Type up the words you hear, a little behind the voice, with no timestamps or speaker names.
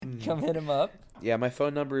Come hit him up. Yeah, my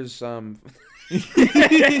phone number is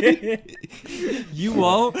You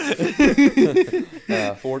won't.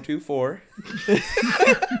 424.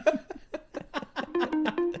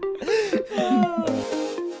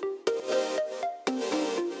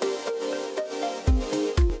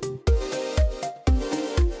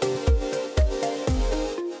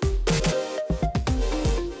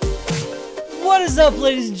 What is up,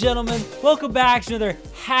 ladies and gentlemen? Welcome back to another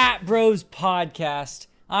Hat Bros podcast.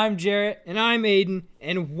 I'm Jarrett. And I'm Aiden,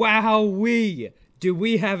 and wowee, do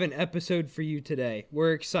we have an episode for you today.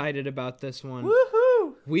 We're excited about this one.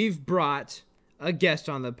 Woohoo! We've brought a guest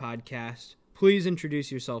on the podcast. Please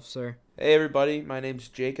introduce yourself, sir. Hey everybody, my name's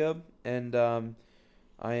Jacob, and I'm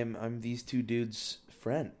these two dudes'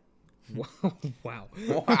 friend. Wow. Wow.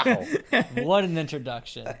 What an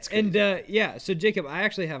introduction. That's crazy. And so Jacob, I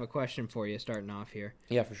actually have a question for you starting off here.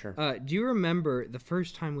 Yeah, for sure. Do you remember the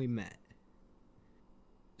first time we met?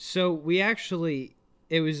 So we actually,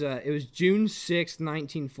 it was June 6th,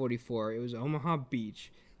 1944. It was Omaha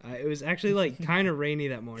Beach. It was actually like kind of rainy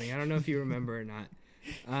that morning. I don't know if you remember or not.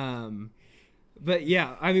 But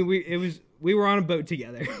yeah, I mean, we were on a boat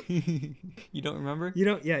together. You don't remember? You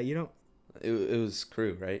don't. It was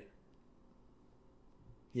crew, right?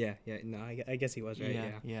 Yeah. No, I guess he was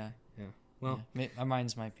right. Yeah. Well, yeah. Our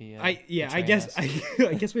minds might be. I guess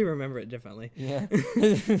we remember it differently. Yeah.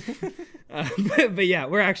 But yeah,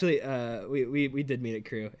 we're actually we did meet at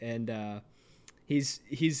crew, and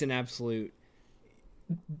he's an absolute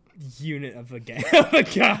unit of a guy.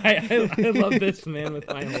 I love this man with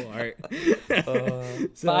my whole heart.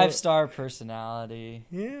 5-star personality.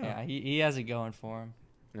 Yeah. He has it going for him.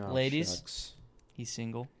 Oh, Ladies, shucks. he's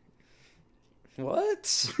single.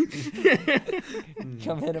 What?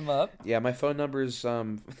 Come hit him up. Yeah, my phone number is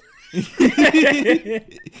You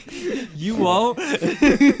won't.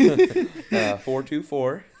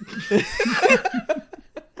 424.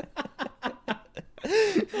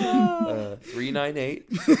 398.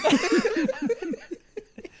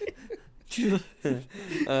 You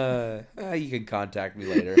can contact me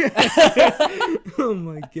later. Oh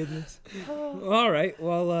my goodness. All right.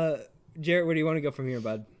 Well, Jarrett, where do you want to go from here,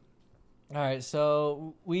 bud? All right,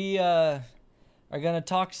 so we are going to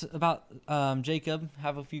talk about Jacob,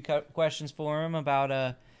 have a few questions for him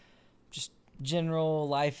about just general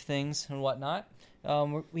life things and whatnot.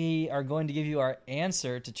 We are going to give you our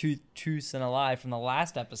answer to Two Truths and a Lie from the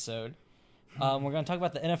last episode. We're going to talk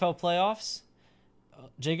about the NFL playoffs.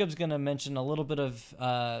 Jacob's going to mention a little bit of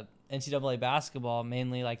NCAA basketball,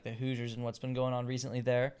 mainly like the Hoosiers and what's been going on recently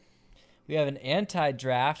there. We have an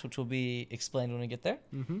anti-draft, which will be explained when we get there.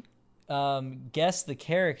 Mm-hmm. Guess the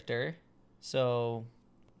character. So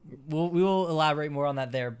we will elaborate more on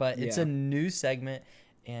that there, but it's a new segment,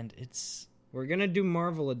 and we're gonna do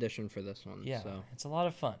Marvel edition for this one. Yeah, so it's a lot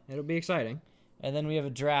of fun. It'll be exciting. And then we have a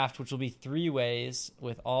draft, which will be 3 ways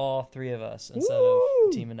with all 3 of us instead of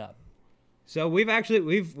teaming up. So we've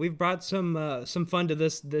brought some fun to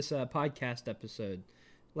this podcast episode.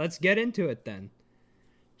 Let's get into it then.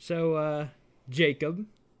 So Jacob.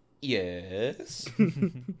 Yes.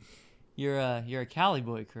 You're a Cali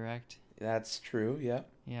boy, correct? That's true, yeah.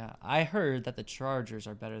 Yeah, I heard that the Chargers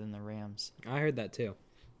are better than the Rams. I heard that too.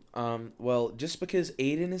 Well, just because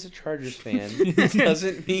Aiden is a Chargers fan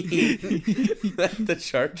doesn't mean that the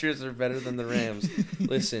Chargers are better than the Rams.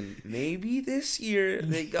 Listen, maybe this year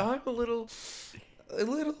they got a little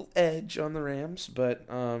edge on the Rams, but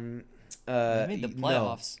They made the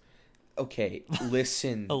playoffs. No. Okay,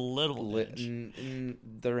 listen. A little edge.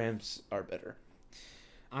 The Rams are better.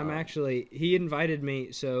 He invited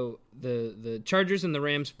me, so the Chargers and the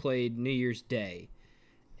Rams played New Year's Day,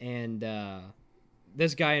 and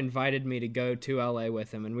this guy invited me to go to LA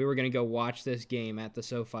with him, and we were going to go watch this game at the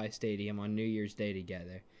SoFi Stadium on New Year's Day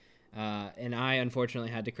together. And I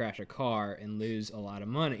unfortunately had to crash a car and lose a lot of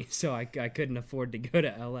money, so I couldn't afford to go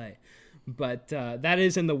to LA. But that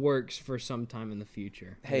is in the works for some time in the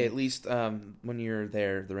future. Hey, at least when you're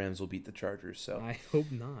there, the Rams will beat the Chargers. So I hope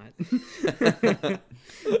not.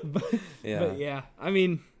 but yeah. yeah, I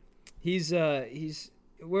mean,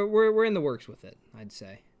 we're in the works with it, I'd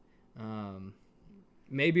say.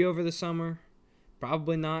 Maybe over the summer,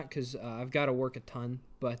 probably not because I've got to work a ton.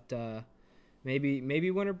 But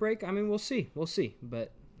maybe winter break. I mean, we'll see.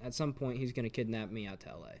 But at some point, he's going to kidnap me out to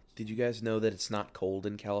LA. Did you guys know that it's not cold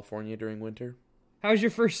in California during winter? How's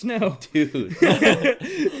your first snow? Dude.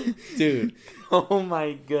 Dude. Oh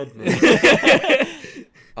my goodness.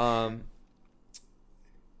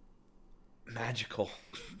 Magical.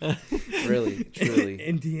 Really, truly.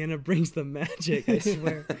 Indiana brings the magic, I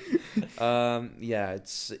swear. Yeah,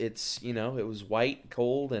 it's it was white,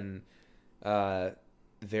 cold, and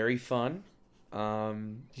very fun.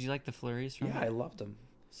 Did you like the flurries from Yeah, it? I loved them.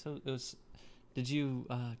 So it was. Did you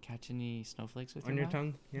catch any snowflakes with On your mouth?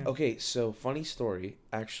 tongue? Yeah. Okay, so funny story,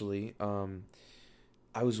 actually.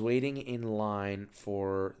 I was waiting in line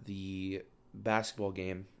for the basketball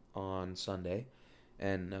game on Sunday,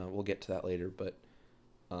 and we'll get to that later, but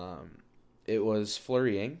it was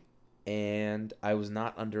flurrying, and I was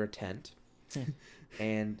not under a tent,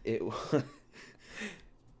 and it was...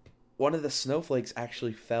 One of the snowflakes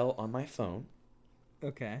actually fell on my phone,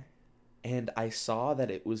 Okay. and I saw that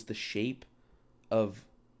it was the shape of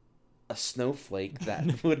a snowflake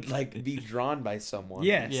that would like be drawn by someone.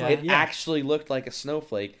 Yes. Yeah. It actually looked like a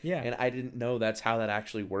snowflake. Yeah. And I didn't know that's how that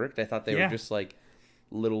actually worked. I thought they Yeah. were just like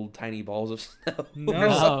little tiny balls of snow No.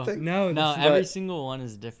 or something. No. No, this- every But- single one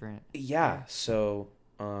is different. Yeah, so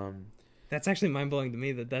That's actually mind blowing to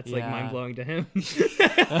me. That's like Yeah. mind blowing to him.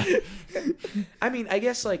 I mean, I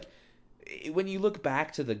guess like when you look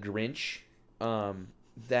back to the Grinch,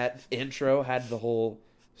 that intro had the whole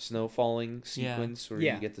snow falling sequence where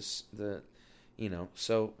Yeah. you get the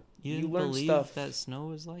so You you didn't learn believe stuff. that snow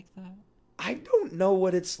was like that? I don't know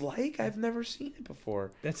what it's like. I've never seen it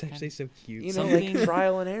before. That's actually so cute. You know, Something- like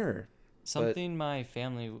trial and error. Something my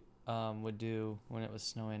family would do when it was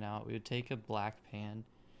snowing out, we would take a black pan,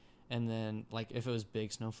 and then, like, if it was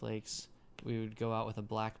big snowflakes, we would go out with a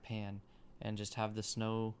black pan and just have the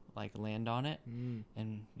snow, like, land on it,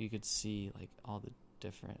 and you could see, like, all the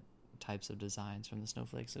different types of designs from the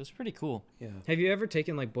snowflakes. It was pretty cool. Yeah. Have you ever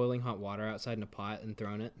taken like boiling hot water outside in a pot and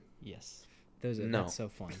thrown it? Yes. No. That's so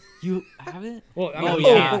fun. You haven't? Well, I Oh, mean,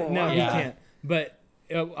 yeah. no, Yeah. you can't. But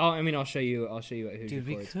I'll show you at Hoosier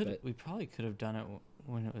Dude, Ford's, we probably could have done it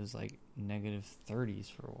when it was, like, negative 30s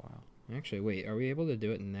for a while. Actually, wait, are we able to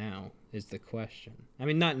do it now? Is the question. I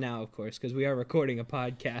mean, not now, of course, because we are recording a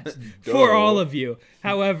podcast for Duh. all of you.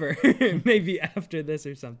 However, maybe after this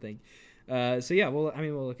or something. So yeah, we'll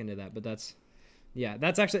look into that. But that's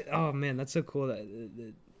actually, oh man, that's so cool.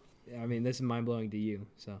 I mean, this is mind blowing to you.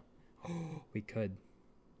 So we could,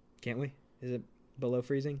 can't we? Is it below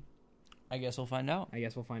freezing? I guess we'll find out. I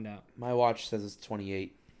guess we'll find out. My watch says it's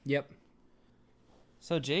 28. Yep.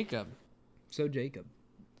 So, Jacob, So Jacob.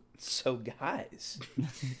 So guys,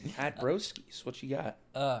 at Broski's, what you got?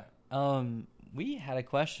 we had a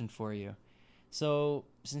question for you. So,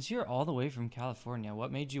 since you're all the way from California,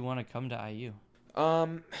 what made you want to come to IU?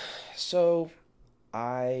 So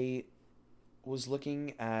I was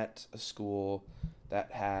looking at a school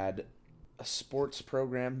that had a sports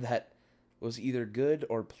program that was either good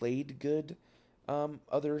or played good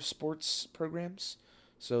other sports programs.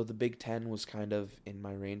 So the Big Ten was kind of in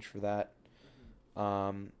my range for that.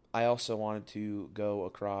 I also wanted to go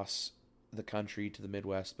across the country to the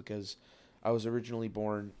Midwest because I was originally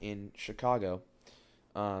born in Chicago.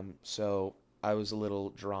 So I was a little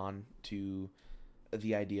drawn to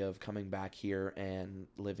the idea of coming back here and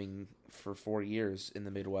living for 4 years in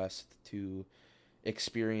the Midwest to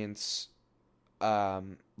experience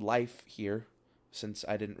life here, since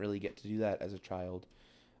I didn't really get to do that as a child.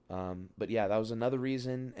 But yeah, that was another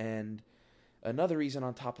reason, and another reason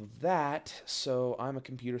on top of that, so I'm a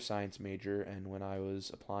computer science major, and when I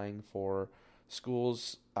was applying for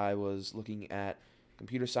schools, I was looking at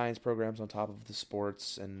computer science programs on top of the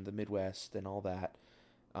sports and the Midwest and all that.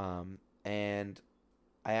 And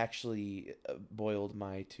I actually boiled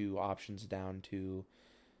my two options down to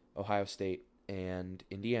Ohio State and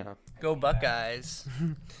Indiana. Go Buckeyes.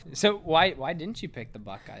 So why didn't you pick the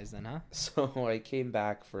Buckeyes then, huh? So I came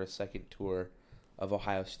back for a second tour of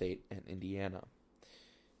Ohio State and Indiana.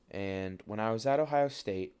 And when I was at Ohio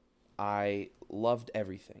State, I loved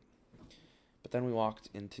everything. But then we walked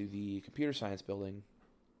into the computer science building,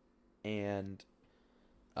 and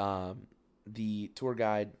the tour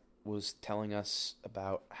guide was telling us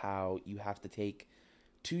about how you have to take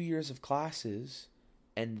 2 years of classes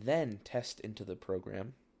and then test into the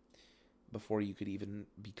program before you could even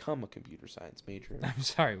become a computer science major. I'm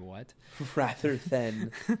sorry, what? Rather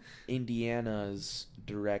than Indiana's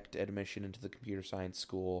direct admission into the computer science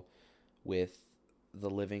school with the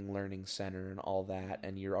Living Learning Center and all that,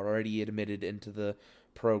 and you're already admitted into the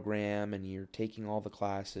program and you're taking all the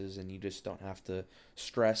classes and you just don't have to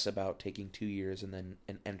stress about taking 2 years and then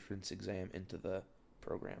an entrance exam into the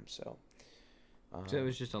program. So So it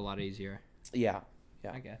was just a lot easier, yeah,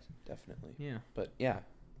 I guess. definitely. Yeah. But yeah,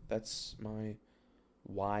 that's my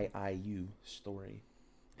YIU story.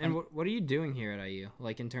 And what are you doing here at IU?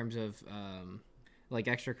 Like in terms of like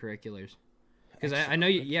extracurriculars? Because I know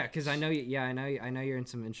you. Yeah. Because I know you. Yeah. I know you're in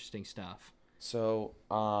some interesting stuff. So,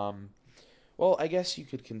 well, I guess you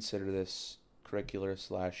could consider this curricular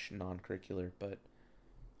 / non-curricular, but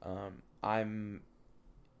I'm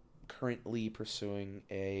currently pursuing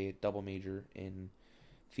a double major in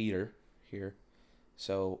theater here.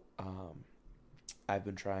 So I've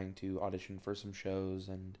been trying to audition for some shows,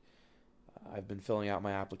 and I've been filling out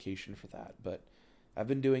my application for that. But I've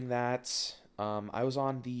been doing that. I was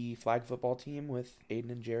on the flag football team with Aiden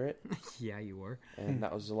and Jarrett. Yeah, you were. And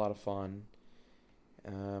that was a lot of fun.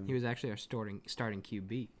 He was actually our starting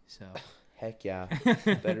QB, so... Heck yeah.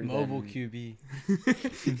 Better Mobile than... QB.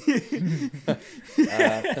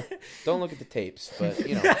 Don't look at the tapes, but,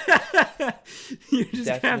 you know. You just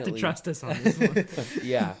have to trust us on this one.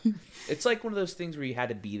 Yeah. It's like one of those things where you had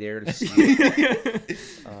to be there to see it.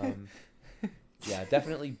 Yeah,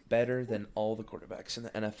 definitely better than all the quarterbacks in the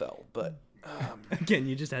NFL, but... Again,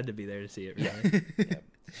 you just had to be there to see it, really.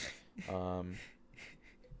 Yeah.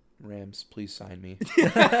 Rams, please sign me.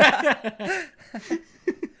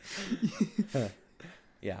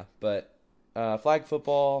 Yeah, but flag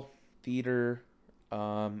football, theater.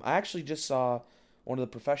 I actually just saw one of the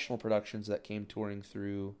professional productions that came touring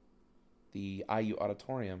through the IU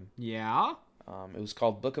auditorium. Yeah? It was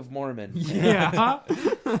called Book of Mormon. Yeah?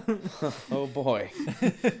 Oh, boy.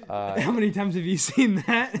 How many times have you seen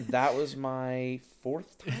that? That was my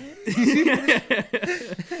 4th time.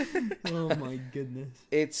 Oh, my goodness.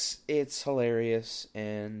 It's hilarious,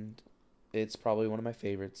 and it's probably one of my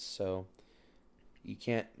favorites, so you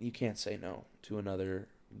can't say no to another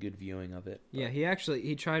good viewing of it. But. Yeah,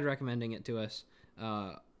 he tried recommending it to us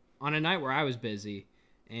on a night where I was busy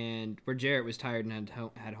and where Jarrett was tired and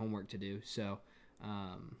had homework to do, so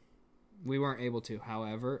we weren't able to.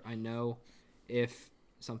 However, I know if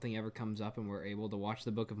something ever comes up and we're able to watch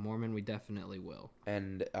the Book of Mormon, we definitely will.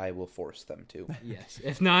 And I will force them to. Yes.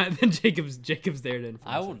 If not, then Jacob's there to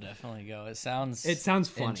enforce I will definitely go. It sounds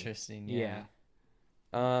funny. Interesting, yeah.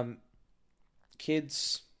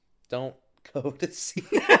 Kids don't go to see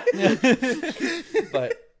it.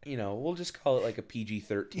 But, you know, we'll just call it like a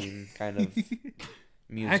PG-13 kind of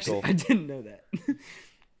musical. Actually, I didn't know that.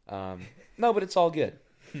 No, but it's all good.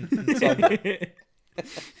 It's all good.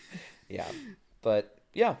 Yeah. But,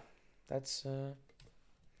 yeah, that's...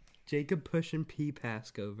 Jacob pushing P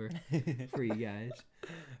Pascover for you guys.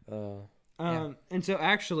 Yeah. And so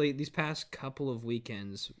actually, these past couple of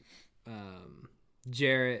weekends,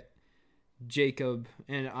 Jarrett, Jacob,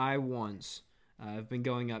 and I once have been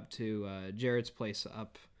going up to Jarrett's place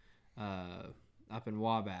up in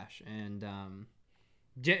Wabash, and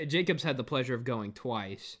Jacob's had the pleasure of going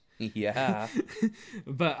twice. Yeah.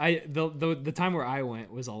 But the time where I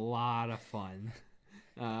went was a lot of fun.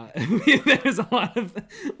 There was a lot of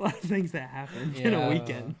things that happened in a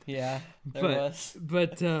weekend. Yeah, there was.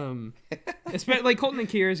 But especially like Colton and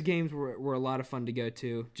Kiera's games were a lot of fun to go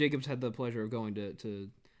to. Jacob's had the pleasure of going to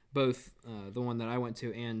both the one that I went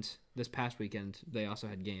to and this past weekend. They also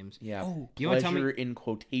had games. Yeah. Oh, you want to tell me in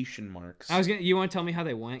quotation marks? You want to tell me how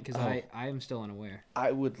they went because I am still unaware.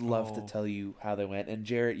 I would love to tell you how they went, and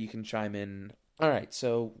Jarrett, you can chime in. All right,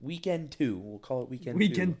 so weekend 2, we'll call it weekend 2.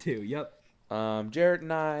 Weekend 2, yep. Jarrett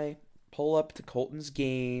and I pull up to Colton's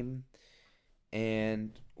game,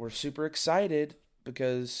 and we're super excited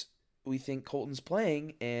because we think Colton's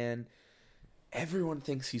playing, and everyone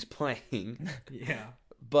thinks he's playing. Yeah.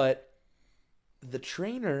 But the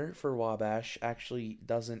trainer for Wabash actually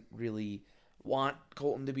doesn't really want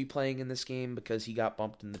Colton to be playing in this game because he got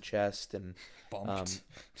bumped in the chest and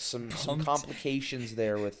some complications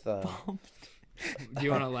there with... Do you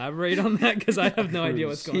want to elaborate on that? Because I have no idea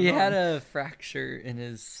what's going on. He had a fracture in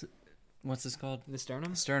his, what's this called? The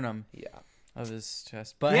sternum? Sternum. Yeah. Of his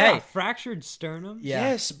chest. But yeah, hey. Fractured sternum?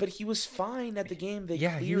 Yeah. Yes, but he was fine at the game.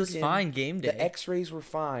 He was fine game day. The x-rays were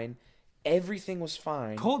fine. Everything was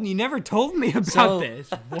fine. Colton, you never told me about this.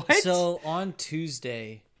 What? So on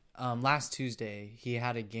Tuesday, last Tuesday, he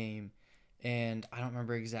had a game, and I don't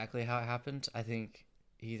remember exactly how it happened. I think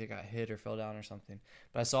he either got hit or fell down or something.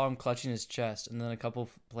 But I saw him clutching his chest, and then a couple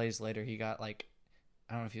plays later, he got I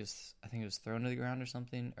don't know if I think he was thrown to the ground or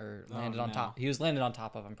something, or landed on top. He was landed on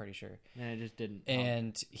top of, I'm pretty sure. And it just didn't.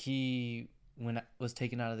 And he was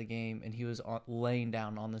taken out of the game, and he was laying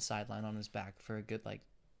down on the sideline on his back for a good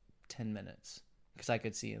 10 minutes because I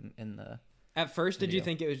could see him in the. At first, video. Did you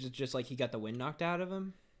think it was just like he got the wind knocked out of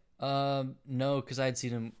him? No, because I had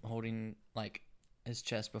seen him holding his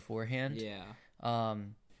chest beforehand. Yeah.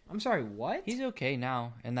 I'm sorry, what? He's okay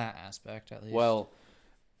now in that aspect, at least. Well,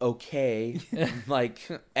 okay.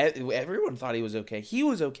 Everyone thought he was okay. He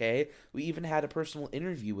was okay. We even had a personal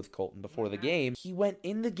interview with Colton before the game. He went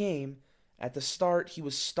in the game. At the start, he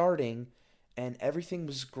was starting, and everything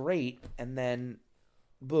was great. And then,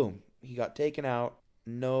 boom, he got taken out.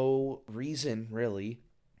 No reason, really.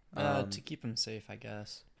 To keep him safe, I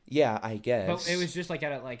guess. Yeah, I guess. But it was just like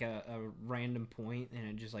at a random point, and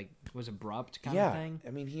it just like was abrupt kind of thing.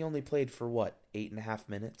 I mean, he only played for what, 8.5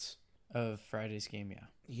 minutes Of Friday's game, yeah.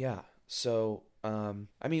 Yeah. So,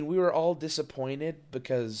 I mean, we were all disappointed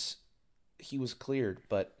because he was cleared,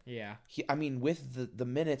 but Yeah. with the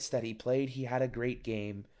minutes that he played, he had a great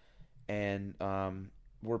game, and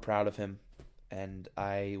we're proud of him. And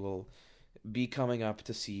I will be coming up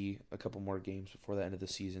to see a couple more games before the end of the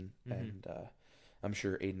season, and I'm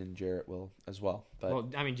sure Aiden and Jarrett will as well. But Well,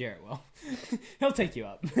 I mean, Jarrett will. He'll take you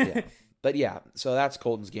up. yeah. But yeah, so that's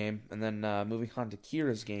Colton's game, and then moving on to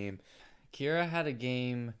Kira's game. Kira had a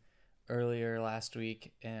game earlier last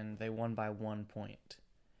week, and they won by 1 point.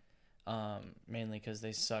 Mainly because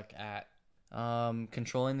they suck at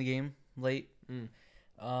controlling the game late.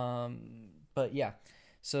 But yeah,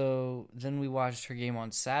 so then we watched her game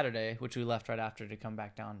on Saturday, which we left right after to come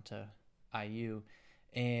back down to IU,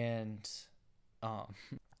 and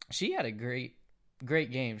she had a great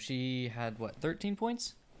game. She had 13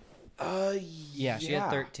 points? Yeah, she had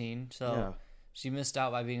 13. So she missed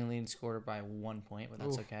out by being a leading scorer by 1 point, but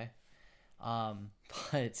that's okay.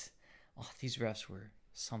 But these refs were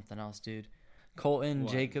something else, dude. Colton,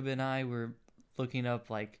 Jacob, and I were looking up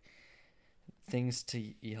things to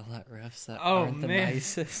yell at refs that aren't the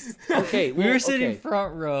nicest. Okay, we were sitting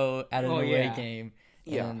front row at an away game.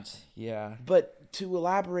 Yeah. And yeah. But to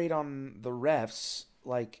elaborate on the refs,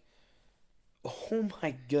 oh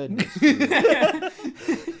my goodness, dude.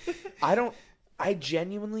 I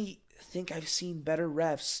genuinely think I've seen better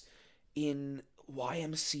refs in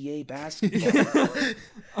YMCA basketball.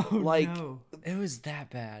 No. It was that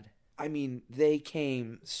bad. I mean, they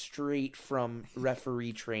came straight from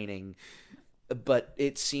referee training, but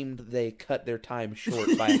it seemed they cut their time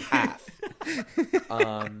short by half.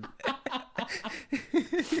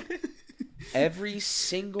 Every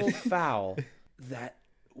single foul that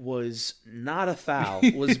was not a foul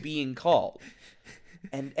was being called.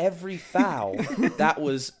 And every foul that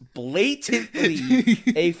was blatantly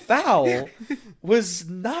a foul was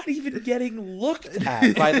not even getting looked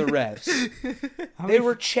at by the refs. They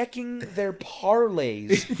were checking their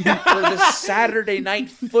parlays for the Saturday night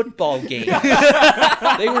football game.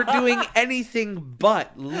 They were doing anything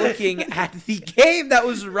but looking at the game that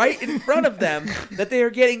was right in front of them that they are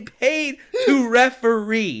getting paid to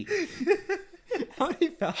referee. How many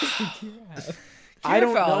fouls did you have? I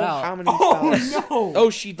don't know how many fouls. No.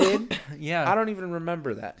 Oh, she did? Yeah. I don't even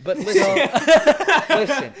remember that. But listen,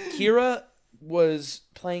 Kira was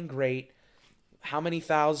playing great. How many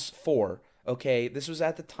fouls? 4. Okay, this was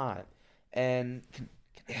at the time. And,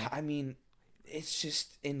 I mean, it's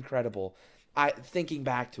just incredible. Thinking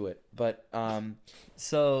back to it. But,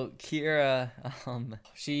 So Kira,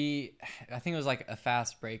 I think it was a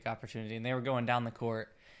fast break opportunity, and they were going down the court,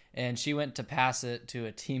 and she went to pass it to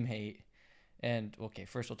a teammate. And, okay,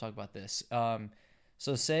 first we'll talk about this.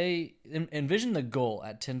 So envision the goal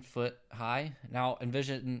at 10 foot high. Now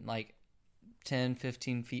envision 10,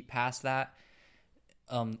 15 feet past that,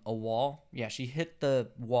 a wall. Yeah, she hit the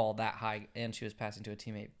wall that high, and she was passing to a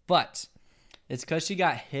teammate. But it's because she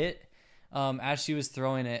got hit as she was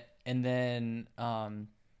throwing it, and then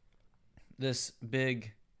this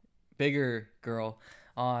bigger girl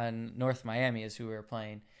on North Miami is who we were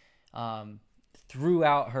playing, threw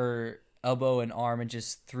out her elbow and arm and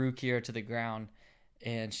just threw Kira to the ground,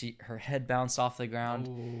 and her head bounced off the ground.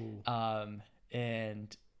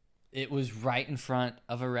 And it was right in front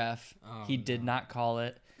of a ref. He did not call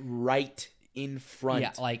it. Right in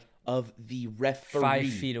front of the referee. 5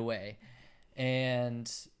 feet away.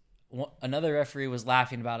 And another referee was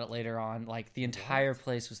laughing about it later on. The entire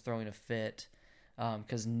place was throwing a fit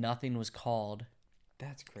because nothing was called.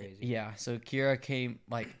 That's crazy. Yeah, so Kira came,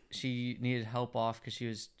 she needed help off because she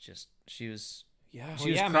was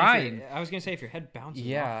crying. I was going to say, if your head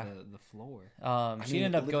bounces off the floor. She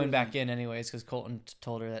ended up going back in anyways because Colton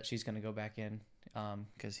told her that she's going to go back in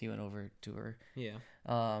because he went over to her. Yeah.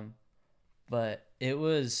 But it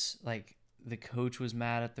was, the coach was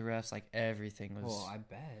mad at the refs. Everything was Well, I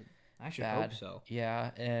bet. I should bad. hope so. Yeah,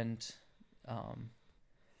 and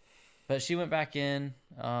but she went back in.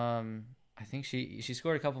 I think she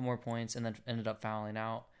scored a couple more points and then ended up fouling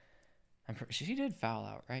out. She did foul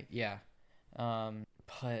out, right? Yeah.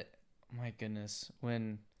 But my goodness,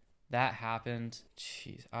 when that happened,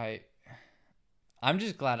 jeez, I'm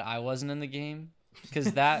just glad I wasn't in the game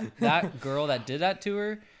because that girl that did that to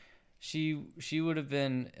her, she would have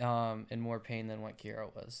been in more pain than what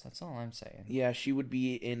Kira was. That's all I'm saying. Yeah, she would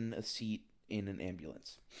be in a seat in an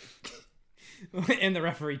ambulance. And the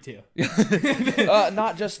referee too.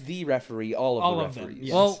 Not just the referee, all of the referees. Them,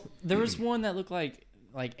 yes. Well, there was one that looked like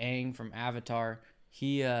Aang from Avatar.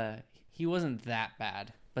 he wasn't that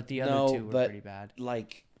bad, but the other two were pretty bad.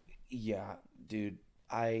 Like, yeah, dude,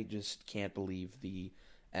 I just can't believe the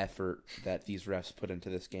effort that these refs put into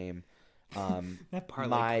this game. That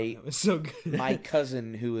parlay was so good. My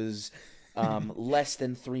cousin, who is less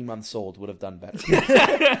than 3 months old, would have done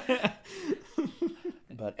better.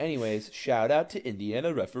 But anyways, shout out to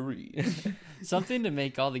Indiana referees. Something to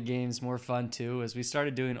make all the games more fun too is we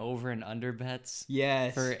started doing over and under bets.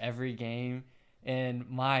 Yes. For every game, and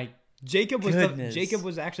my Jacob goodness.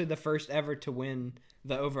 was actually the first ever to win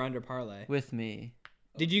the over under parlay with me.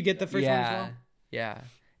 Did you get the first one as well? Yeah.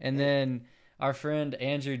 And then our friend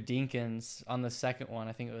Andrew Dinkins on the second one,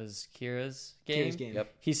 I think it was Kira's game.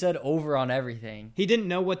 Yep. He said over on everything. He didn't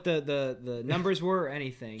know what the numbers were or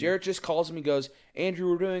anything. Jarrett just calls me and goes,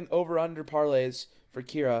 Andrew, we're doing over-under parlays for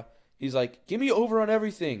Kira. He's like, give me over on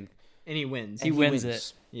everything. And he wins. He wins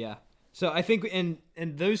it. Yeah. So I think and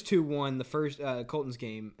those two won the first Colton's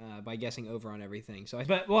game by guessing over on everything. So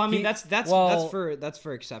that's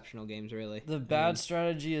for exceptional games, really. The bad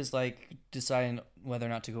strategy is like deciding whether or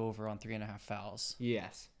not to go over on 3.5 fouls.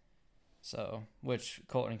 Yes. So, which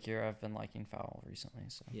Colton and Kira have been liking foul recently.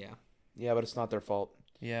 So Yeah, but it's not their fault.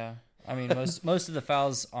 Yeah. I mean, most of the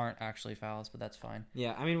fouls aren't actually fouls, but that's fine.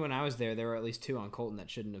 Yeah, I mean, when I was there were at least 2 on Colton that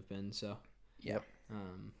shouldn't have been. So. Yep.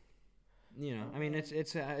 I mean,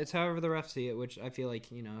 it's however the refs see it, which I feel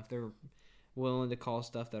like, if they're willing to call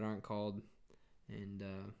stuff that aren't called and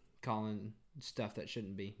calling stuff that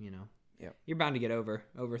shouldn't be, Yep. You're bound to get over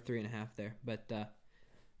 3.5 there. But,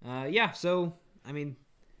 so, I mean,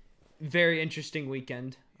 very interesting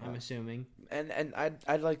weekend, I'm assuming. And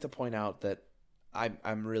I'd like to point out that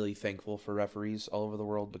I'm really thankful for referees all over the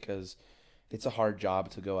world because it's a hard job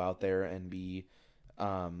to go out there and be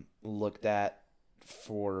looked at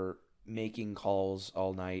for making calls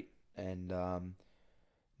all night, and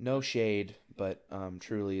no shade, but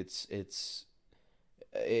truly it's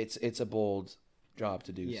a bold job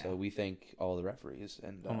to do. Yeah. So we thank all the referees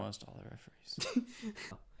and almost all the referees.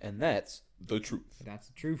 And that's the truth. That's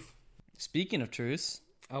the truth. Speaking of truths,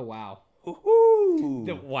 Oh wow.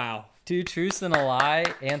 Woo-hoo. Wow. 2 truths and a lie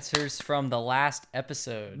answers from the last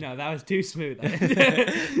episode. No, that was too smooth.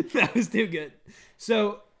 That was too good.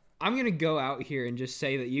 So I'm going to go out here and just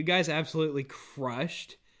say that you guys absolutely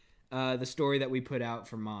crushed the story that we put out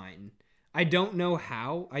for mine. I don't know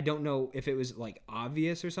how. I don't know if it was like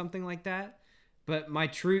obvious or something like that. But my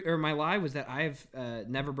lie was that I've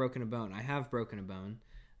never broken a bone. I have broken a bone.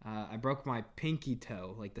 I broke my pinky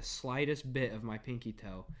toe, like the slightest bit of my pinky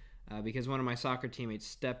toe, because one of my soccer teammates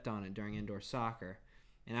stepped on it during indoor soccer.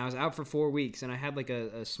 And I was out for 4 weeks, and I had like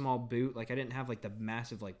a small boot. Like I didn't have like the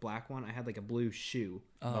massive like black one. I had like a blue shoe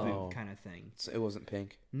boot kind of thing. So it wasn't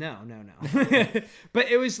pink. No. But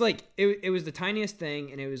it was like it was the tiniest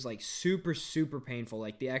thing, and it was like super super painful.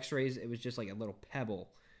 Like the X-rays, it was just like a little pebble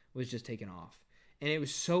was just taken off, and it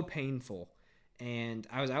was so painful. And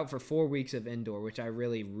I was out for 4 weeks of indoor, which I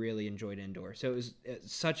really really enjoyed indoor. So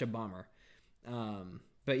it's such a bummer.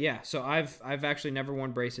 But yeah, so I've actually never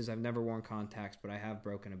worn braces. I've never worn contacts, but I have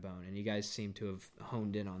broken a bone, and you guys seem to have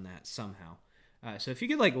honed in on that somehow. So if you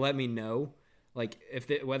could like let me know, like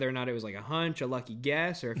whether or not it was like a hunch, a lucky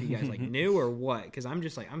guess, or if you guys like knew or what, because I'm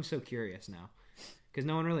just like I'm so curious now, because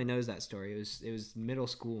no one really knows that story. It was middle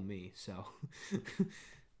school me, so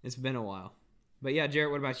it's been a while. But yeah,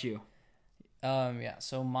 Jarrett, what about you? Yeah.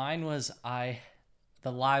 So mine was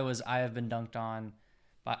the lie was I have been dunked on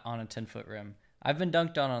a 10-foot rim. I've been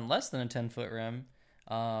dunked on less than a 10-foot rim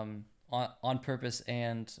on purpose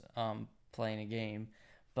and playing a game,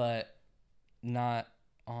 but not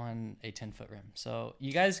on a 10-foot rim. So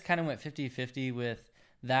you guys kind of went 50-50 with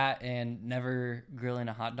that and never grilling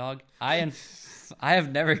a hot dog. I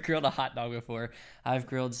have never grilled a hot dog before. I've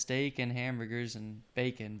grilled steak and hamburgers and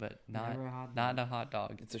bacon, but not a hot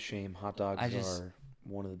dog. It's a shame. Hot dogs are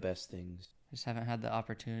one of the best things. Just haven't had the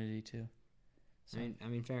opportunity to. So. I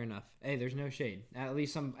mean, fair enough. Hey, there's no shade. At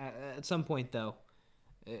least at some point, though,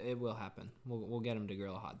 it will happen. We'll get him to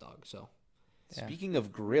grill a hot dog. So, yeah. Speaking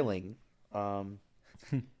of grilling, I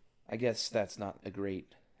guess that's not a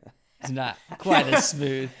great. It's not quite as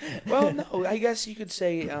smooth. Well, no, I guess you could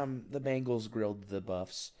say the Bengals grilled the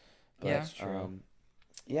Buffs. But, yeah, true.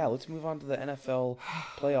 Yeah, let's move on to the NFL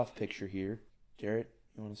playoff picture here. Jarrett,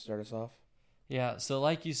 you want to start us off? Yeah. So,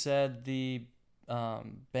 like you said, the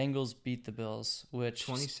Bengals beat the Bills, which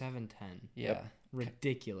 27-10. Yeah, yep.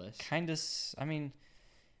 Ridiculous. It kind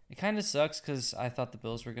of sucks because I thought the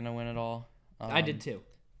Bills were gonna win it all. I did too,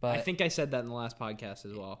 but I think I said that in the last podcast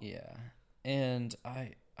as well. Yeah, and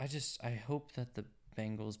I hope that the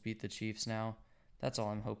Bengals beat the Chiefs now. That's all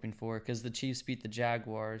I'm hoping for because the Chiefs beat the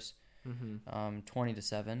Jaguars,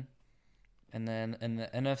 20-7. And then in the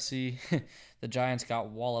NFC, the Giants got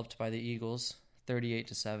walloped by the Eagles,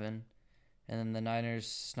 38-7. And then the Niners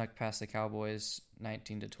snuck past the Cowboys,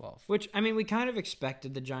 19-12. Which, I mean, we kind of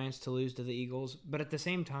expected the Giants to lose to the Eagles, but at the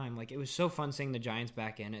same time, like, it was so fun seeing the Giants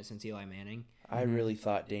back in it since Eli Manning. I really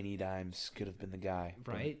thought Danny Dimes could have been the guy.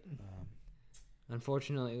 Right?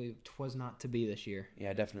 Unfortunately, it was not to be this year.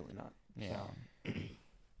 Yeah, definitely not. Yeah.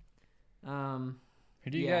 So.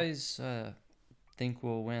 Who do you guys think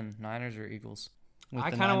will win, Niners or Eagles? With I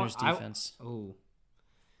the kinda Niners want- defense. Oh.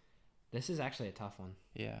 This is actually a tough one.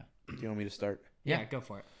 Yeah. Do you want me to start? Yeah, go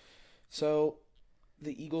for it. So,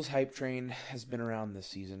 the Eagles hype train has been around this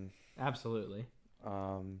season. Absolutely.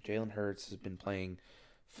 Jalen Hurts has been playing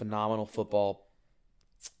phenomenal football.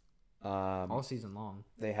 All season long.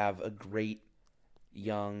 They have a great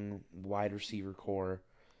young wide receiver core.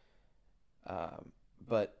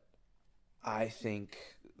 But I think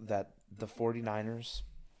that the 49ers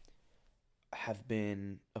have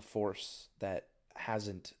been a force that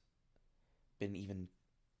hasn't been even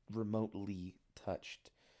remotely touched.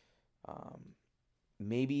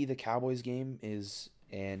 Maybe the Cowboys game is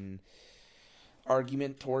an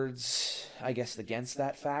argument towards, I guess, against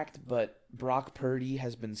that fact, but Brock Purdy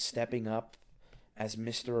has been stepping up as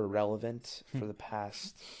Mr. Irrelevant for the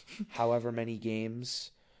past however many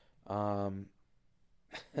games.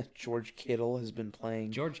 George Kittle has been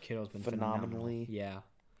playing phenomenally. Yeah.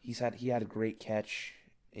 He had a great catch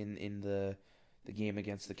in the game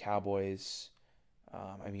against the Cowboys.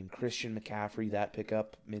 I mean, Christian McCaffrey, that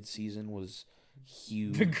pickup midseason was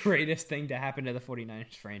huge. The greatest thing to happen to the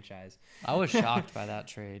 49ers franchise. I was shocked by that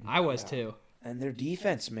trade. I was too. And their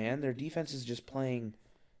defense, man, their defense is just playing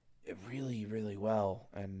really, really well.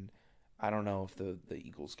 And I don't know if the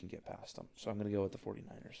Eagles can get past them. So I'm going to go with the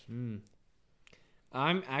 49ers.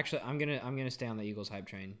 I'm gonna stay on the Eagles hype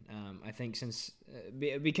train. I think since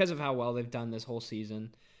because of how well they've done this whole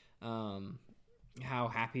season, how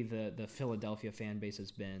happy the Philadelphia fan base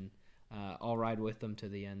has been, I'll ride with them to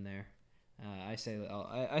the end there. I say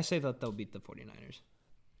that they'll beat the 49ers.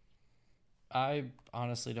 I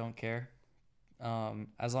honestly don't care,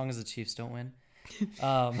 as long as the Chiefs don't win.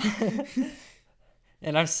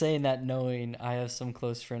 And I'm saying that knowing I have some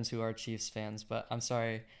close friends who are Chiefs fans, but I'm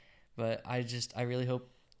sorry. But I really hope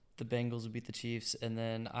the Bengals will beat the Chiefs. And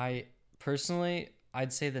then I'd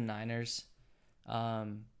say the Niners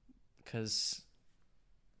because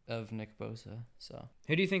of Nick Bosa. So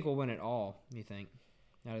Who do you think will win it all, you think,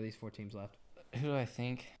 out of these 4 teams left? who do I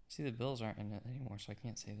think? See, the Bills aren't in it anymore, so I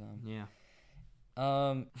can't say them. Yeah.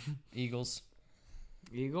 Eagles.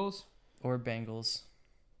 Eagles? Or Bengals.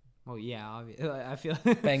 Well, yeah, I feel...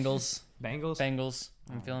 Bengals. Bengals? Bengals.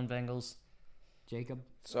 I'm feeling Bengals. Jacob?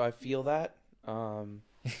 So I feel that. I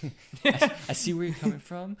see where you're coming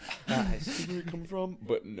from. I see where you're coming from,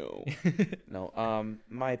 but no. No,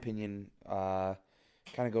 my opinion, kind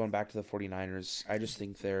of going back to the 49ers, I just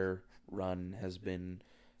think their run has been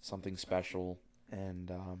something special,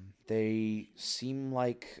 and they seem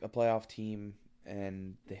like a playoff team,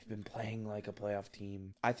 and they've been playing like a playoff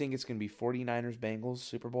team. I think it's going to be 49ers-Bengals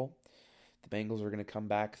Super Bowl. The Bengals are going to come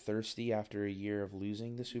back thirsty after a year of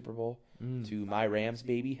losing the Super Bowl to my Rams,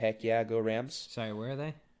 baby. Heck yeah, go Rams. Sorry, where are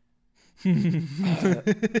they?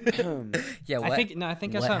 Yeah, what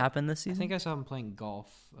happened this season? I think I saw them playing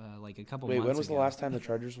golf like a couple Wait, months ago. when was the last time the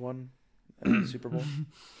Chargers won the Super Bowl?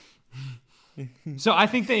 So I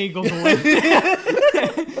think the Eagles will win.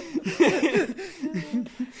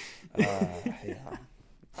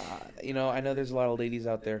 Yeah. I know there's a lot of ladies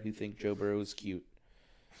out there who think Joe Burrow is cute.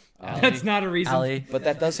 That's not a reason. Allie. But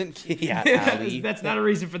that doesn't... Yeah, Allie. That's not a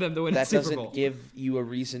reason for them to win a That Super doesn't Bowl. give you a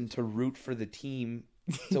reason to root for the team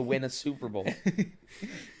to win a Super Bowl.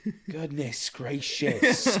 Goodness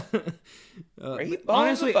gracious. Great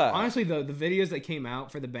honestly, though, the videos that came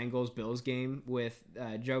out for the Bengals-Bills game with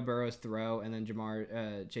Joe Burrow's throw and then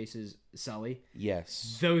Jamar Chase's Sully,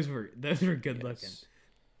 Yes. those were good looking.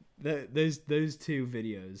 Those 2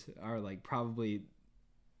 videos are like probably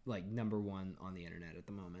like number 1 on the internet at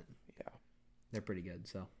the moment. Yeah. They're pretty good.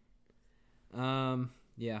 So,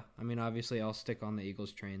 yeah. I mean, obviously, I'll stick on the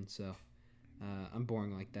Eagles train. So, I'm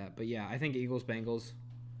boring like that. But yeah, I think Eagles Bengals.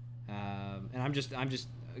 And I'm just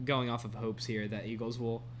going off of hopes here that Eagles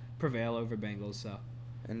will prevail over Bengals. So.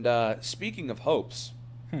 And speaking of hopes,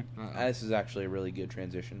 this is actually a really good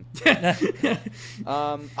transition.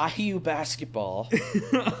 IU basketball.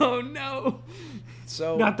 Oh no!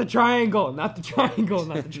 So not the triangle. Not the triangle.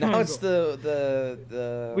 now it's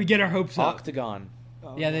the we get our hopes up. octagon.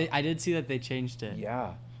 Oh, Yeah, no. I did see that they changed it.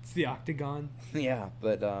 Yeah. It's the octagon. Yeah,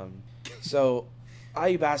 but so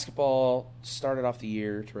IU basketball started off the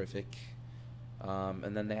year terrific,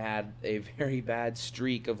 and then they had a very bad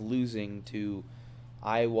streak of losing to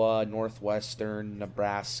Iowa, Northwestern,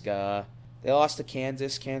 Nebraska. They lost to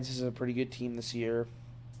Kansas. Kansas is a pretty good team this year.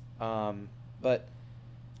 But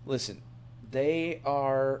listen, they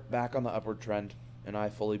are back on the upward trend, and I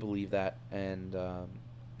fully believe that. And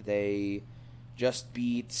they just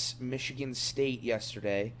beat Michigan State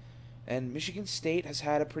yesterday. And Michigan State has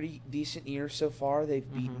had a pretty decent year so far.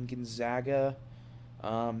 They've beaten Gonzaga.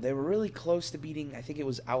 They were really close to beating, I think it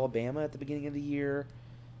was Alabama at the beginning of the year.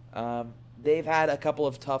 They've had a couple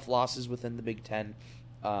of tough losses within the Big Ten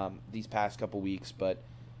these past couple weeks, but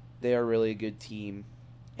they are really a good team.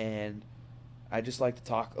 And I'd just like to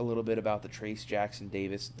talk a little bit about the Trace Jackson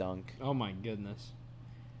Davis dunk. Oh, my goodness.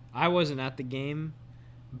 I wasn't at the game.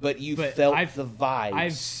 But felt the vibes.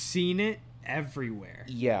 I've seen it everywhere.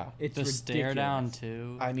 Yeah. It's the ridiculous. stare down,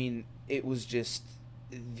 too. I mean, it was just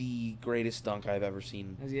the greatest dunk I've ever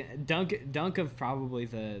seen. Dunk of probably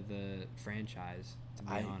the franchise, to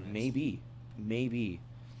be honest. Maybe.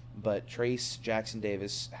 But Trace Jackson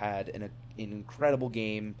Davis had an incredible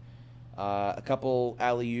game. A couple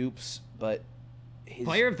alley-oops, but his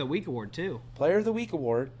Player of the Week award, too. Player of the Week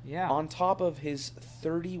award. Yeah. On top of his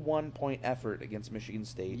 31-point effort against Michigan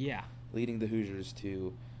State. Yeah. Leading the Hoosiers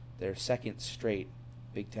to their second straight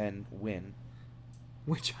Big Ten win.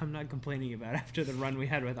 Which I'm not complaining about after the run we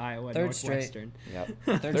had with Iowa and Third Northwestern.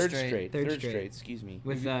 Yep. Third straight. Third straight, excuse me.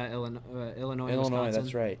 With Illinois, Wisconsin.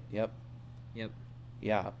 That's right. Yep.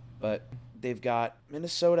 Yeah, but they've got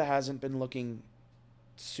Minnesota hasn't been looking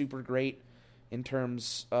super great in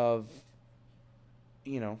terms of,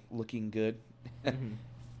 looking good.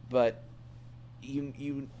 But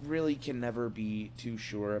you really can never be too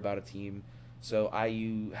sure about a team. So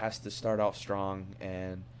IU has to start off strong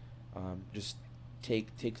and just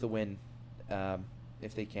take the win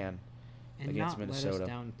if they can and against not Minnesota. Let us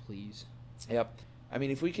down, please. Yep. I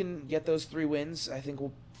mean, if we can get those 3 wins, I think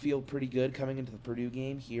we'll feel pretty good coming into the Purdue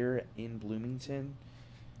game here in Bloomington.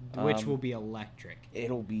 Which will be electric.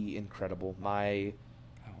 It'll be incredible. My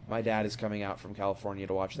dad is coming out from California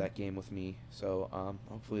to watch that game with me, so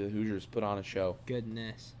hopefully the Hoosiers put on a show.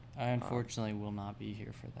 Goodness. I unfortunately will not be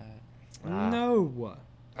here for that. No.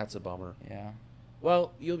 That's a bummer. Yeah.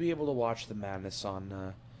 Well, you'll be able to watch the madness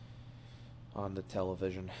on the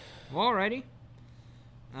television. Alrighty.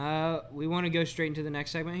 We want to go straight into the next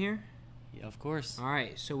segment here? Yeah, of course. All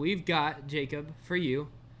right, so we've got, Jacob, for you,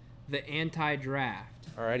 the anti-draft.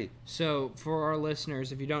 Alrighty. So for our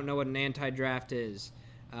listeners, if you don't know what an anti-draft is,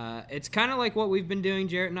 it's kind of like what we've been doing,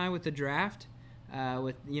 Jarrett and I, with the draft,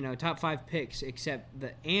 with top 5 picks, except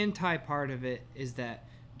the anti part of it is that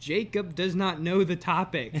Jacob does not know the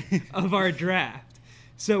topic of our draft.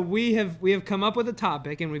 So we have come up with a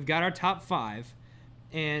topic, and we've got our top 5.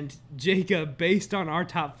 And Jacob, based on our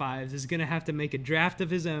top 5s, is going to have to make a draft of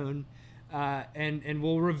his own, and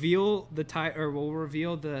we'll reveal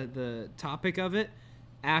the topic of it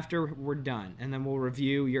after we're done, and then we'll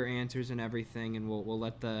review your answers and everything, and we'll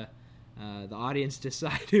let the audience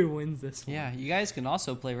decide who wins this one. Yeah, you guys can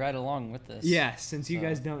also play right along with this. Yeah, since you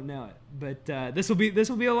guys don't know it, but this will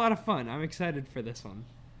be a lot of fun. I'm excited for this one.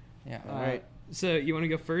 Yeah. All right. So you want to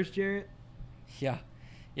go first, Jarrett? Yeah.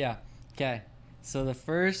 Okay. So the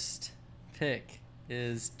first pick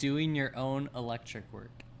is doing your own electric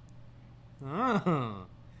work. Oh,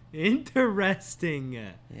 interesting.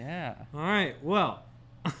 Yeah. All right, well,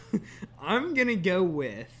 I'm going to go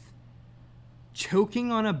with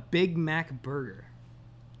choking on a Big Mac burger.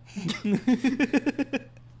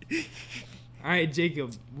 All right,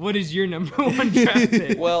 Jacob, what is your number 1 draft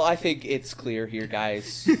pick? Well, I think it's clear here,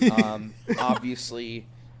 guys. Obviously,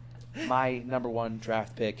 my number 1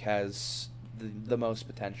 draft pick has the most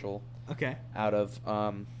potential. Okay. Out of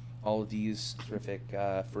all of these terrific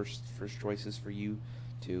first choices for you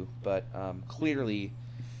two, but clearly,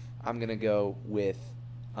 I'm gonna go with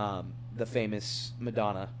the famous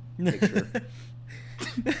Madonna picture.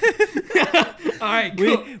 All right,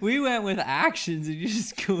 cool. We went with actions, and you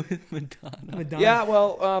just go with Madonna. Yeah,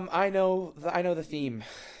 well, I know the theme,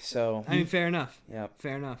 so I mean, fair enough. Yeah,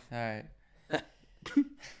 fair enough. All right.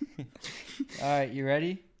 All right, you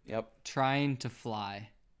ready? Yep. Trying to fly.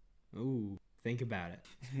 Ooh, think about it.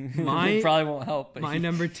 It probably won't help. But my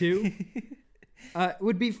number 2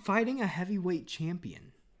 would be fighting a heavyweight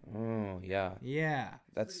champion. Oh yeah. Yeah.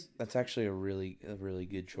 That's actually a really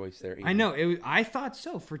good choice there. Ian. I know. I thought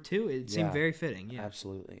so for 2. It seemed very fitting. Yeah.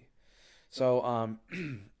 Absolutely. So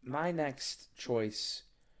my next choice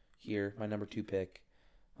here, my number 2 pick,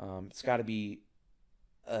 it's got to be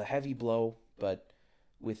a heavy blow, but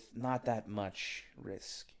with not that much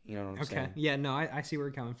risk. You know what I'm saying? Okay. Yeah, no, I see where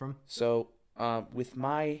you're coming from. So, with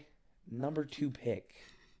my number 2 pick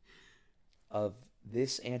of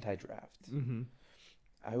this anti-draft,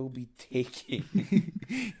 I will be taking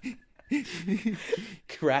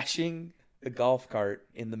crashing a golf cart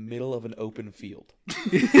in the middle of an open field. All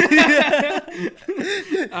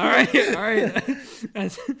right.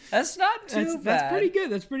 That's not too bad. That's pretty good.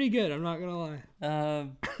 That's pretty good. I'm not gonna lie.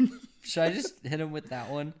 Should I just hit him with that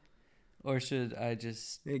one, or should I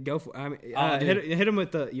just Hey, go for. I mean, dude. hit him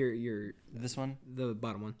with your this one, the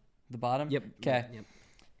bottom one. the bottom? Yep. Okay. Yep.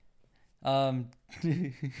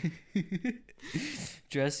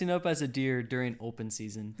 Dressing up as a deer during open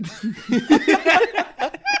season.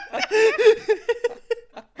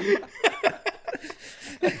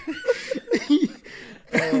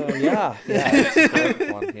 Yeah, that's a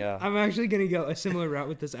perfect one. Yeah. I'm actually gonna go a similar route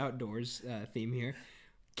with this outdoors theme here.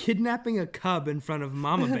 Kidnapping a cub in front of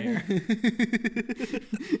Mama Bear.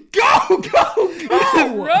 Go!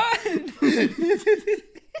 Run!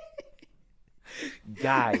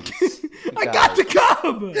 Guys. I got the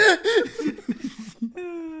cub!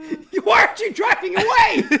 Why aren't you driving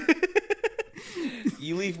away?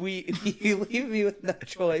 You leave me with no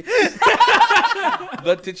choice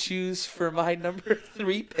but to choose for my number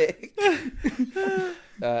 3 pick.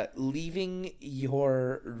 Leaving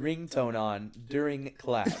your ringtone on during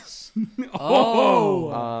class.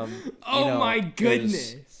 Oh! You know, My 'cause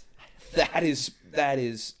goodness. That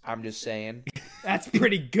is. I'm just saying. That's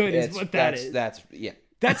pretty good, is what that is. That's yeah.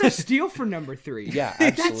 That's a steal for number 3. Yeah,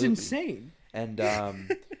 That's absolutely. insane. And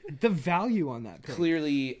The value on that pick.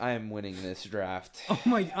 clearly, I'm winning this draft. Oh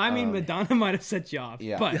my! I mean, Madonna might have set you off,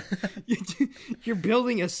 Yeah. but you're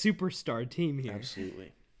building a superstar team here.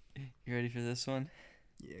 Absolutely. You ready for this one?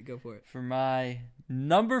 Yeah, go for it. For my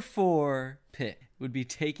number 4 pick would be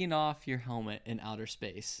taking off your helmet in outer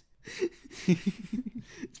space.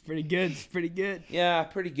 It's pretty good. It's pretty good. Yeah,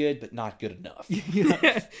 pretty good, but not good enough.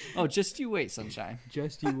 Oh, just you wait, sunshine.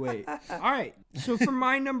 Just you wait. All right. So for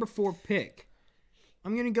my number 4 pick,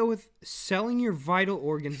 I'm gonna go with selling your vital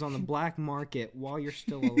organs on the black market while you're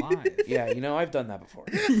still alive. Yeah, I've done that before.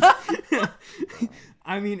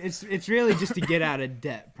 I mean, it's really just to get out of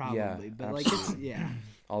debt, probably. Yeah, but absolutely.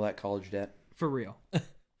 All that college debt. For real.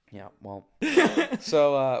 Yeah, well.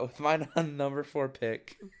 So with my number 4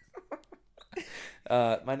 pick,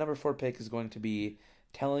 my number 4 pick is going to be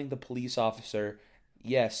telling the police officer,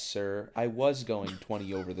 "Yes, sir, I was going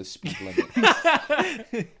 20 over the speed limit."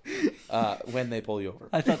 When they pull you over.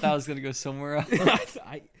 I thought that was going to go somewhere else.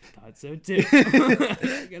 I thought so too.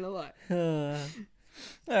 Not gonna lie.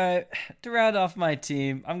 All right. To round off my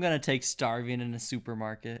team, I'm going to take starving in a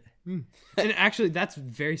supermarket. And actually, that's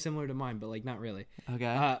very similar to mine, but not really.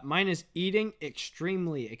 Okay. Mine is eating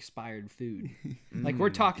extremely expired food. We're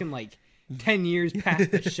talking 10 years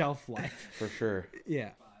past the shelf life. For sure.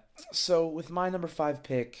 Yeah. So with my number 5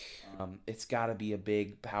 pick, it's got to be a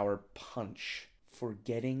big power punch.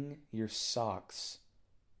 Forgetting your socks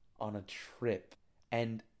on a trip.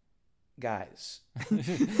 And guys,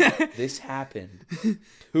 this happened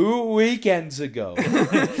 2 weekends ago.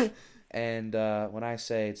 And when I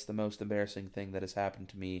say it's the most embarrassing thing that has happened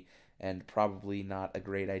to me and probably not a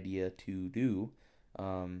great idea to do,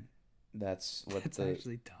 that's what That's the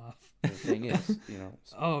actually tough. thing is,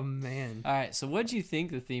 So. Oh, man. All right. So what do you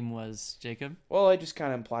think the theme was, Jacob? Well, I just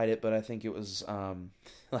kind of implied it, but I think it was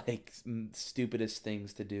stupidest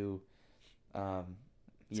things to do.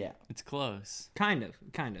 Yeah. It's close. Kind of.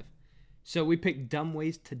 So we picked dumb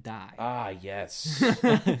ways to die. Ah, yes.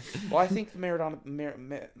 Well, I think the Madonna,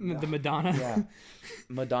 The Madonna. yeah,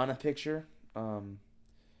 Madonna picture.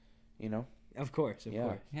 Of course.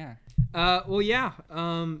 Yeah. Well, yeah.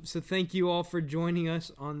 So thank you all for joining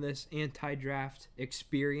us on this anti-draft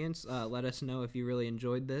experience. Let us know if you really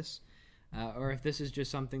enjoyed this, or if this is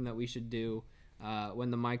just something that we should do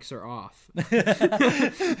when the mics are off. But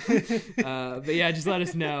yeah, just let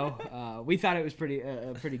us know. We thought it was a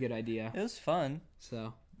pretty good idea. It was fun.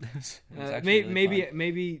 So It was actually really fun.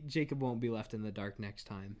 maybe Jacob won't be left in the dark next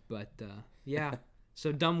time. But yeah.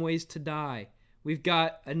 So dumb ways to die. We've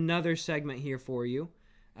got another segment here for you.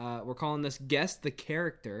 We're calling this Guess the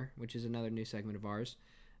Character, which is another new segment of ours.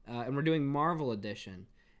 And we're doing Marvel Edition.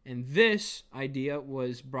 And this idea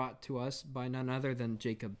was brought to us by none other than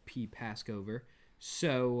Jacob P. Pascover.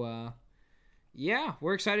 So, yeah,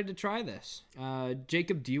 we're excited to try this.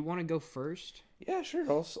 Jacob, do you want to go first? Yeah, sure.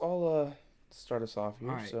 I'll start us off here.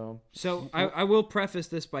 All right. So I will preface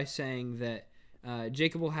this by saying that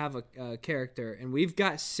Jacob will have a character, and we've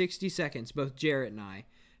got 60 seconds, both Jarrett and I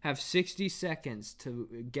have 60 seconds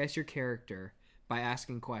to guess your character by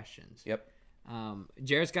asking questions. Yep.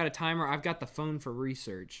 Jarrett's got a timer. I've got the phone for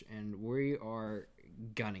research, and we are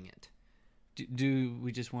gunning it. Do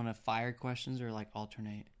we just want to fire questions or like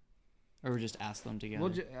alternate, or just ask them together?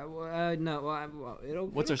 It'll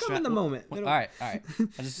What's our come in the moment. All right. I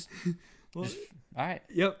just all right.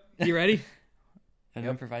 Yep. You ready? An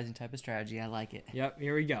improvising type of strategy. I like it. Yep.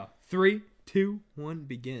 Here we go. 3, 2, 1,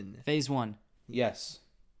 begin. Phase 1. Yes.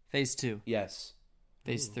 Phase 2. Yes.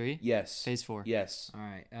 Phase 3. Yes. Phase 4. Yes. All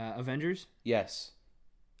right. Avengers. Yes.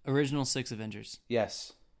 Original 6 Avengers.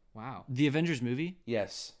 Yes. Wow. The Avengers movie.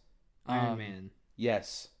 Yes. Iron Man.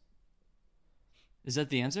 Yes. Is that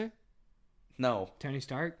the answer? No. Tony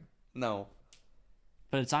Stark. No.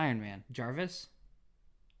 But it's Iron Man. Jarvis.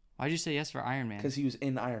 Why'd you say yes for Iron Man? Because he was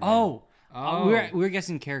in Iron Man. Oh, Oh. we're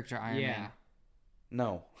guessing character Iron Yeah. Man.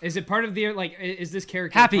 No. Is it part of the Is this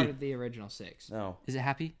character Happy. part of the original 6? No. Is it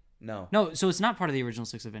Happy? No. No, so it's not part of the original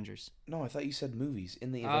 6 Avengers. No, I thought you said movies.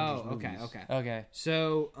 In the Avengers Oh, okay, movies. okay. Okay.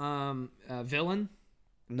 So, villain,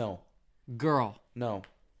 No. Girl. No.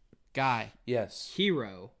 Guy. Yes.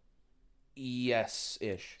 hero,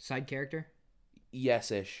 Yes-ish. side character.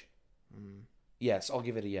 Yes-ish. Yes, I'll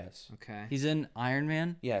give it a yes. Okay. He's in Iron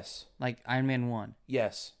Man, Yes. like Iron Man 1.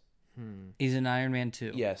 Yes. He's in Iron Man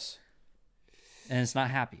 2. Yes. And it's not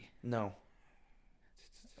Happy. No.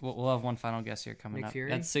 We'll have one final guess here coming Nick up. Fury?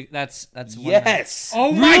 That's one Yes.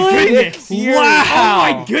 Oh my goodness! Wow!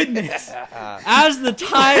 Wow! Oh my goodness! As the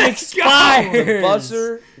time expires, The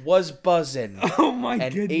buzzer was buzzing. Oh my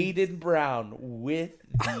And goodness! Aiden Brown with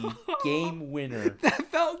the game winner. That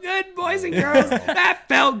felt good, boys and girls. That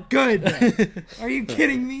felt good. Are you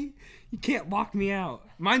kidding me? You can't lock me out.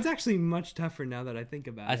 Mine's actually much tougher now that I think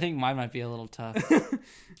about it. I think mine might be a little tough.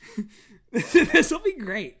 This will be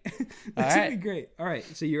great. This will right. be great. All right,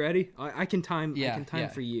 so you ready? I can time. I can time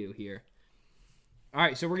for you here. All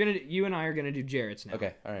right, so you and I are gonna do Jarrett's now.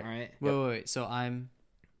 Okay, all right. All right. Wait. So I'm.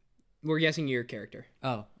 We're guessing your character.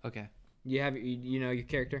 Oh, okay. You know your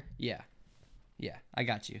character. Yeah, I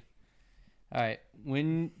got you. All right.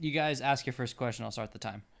 When you guys ask your first question, I'll start the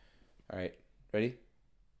time. All right. Ready?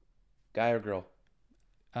 Guy or girl?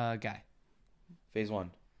 Guy. Phase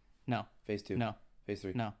 1. No. Phase 2. No. Phase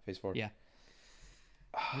 3. No. Phase 4. Yeah.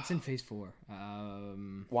 What's in phase 4?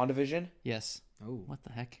 WandaVision? Yes. Oh. What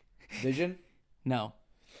the heck? Vision? No.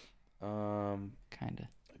 Kinda.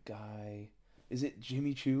 A guy. Is it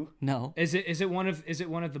Jimmy Choo? No. Is it one of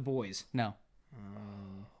the boys? No.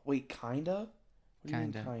 Wait, kinda? What do you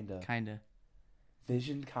mean Kinda. kinda?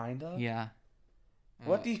 Vision kinda? Yeah.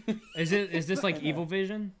 What do you mean? Is this like Evil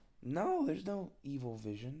Vision? No, there's no evil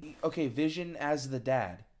Vision. Okay, Vision as the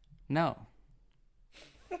dad. No.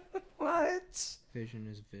 What? Vision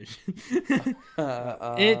is Vision.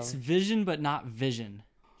 It's Vision, but not Vision.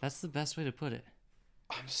 That's the best way to put it.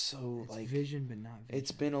 I'm so It's like Vision, but not Vision.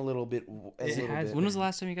 it's been a little bit. When was the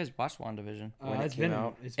last time you guys watched WandaVision? when it it's came been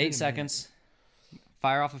out? It's been 8 seconds.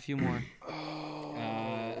 Fire off a few more.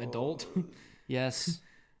 Adult. Yes.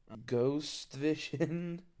 Ghost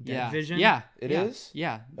Vision. Yeah. Vision? Yeah. It yeah. is?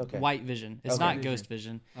 Yeah. Okay. White Vision. It's Okay. not Vision. Ghost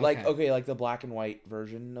Vision. Like like the black and white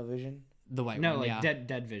version of Vision. The white No, one. like yeah.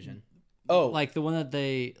 dead Vision. Oh, Like the one that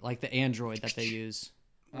they like the android that they use.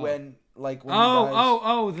 when you guys,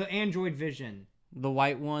 The Android Vision. The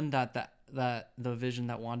white one that the Vision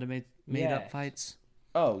that Wanda made up Yes. fights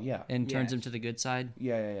Oh yeah. and turns Yes. him to the good side.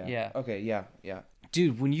 Yeah. Yeah. Okay. Yeah.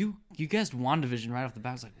 Dude, when you guessed WandaVision right off the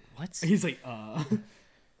bat, I was like, what? He's like,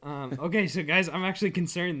 okay, so guys, I'm actually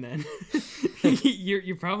concerned then.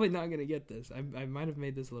 you're probably not gonna get this. I might have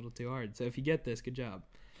made this a little too hard. So if you get this, good job.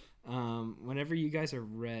 Whenever you guys are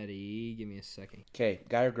ready, give me a second. Okay,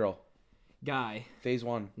 guy or girl? Guy. Phase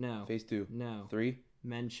 1. No. Phase 2. No. 3.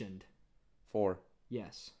 Mentioned. 4.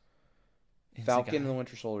 Yes. It's a Falcon guy. and the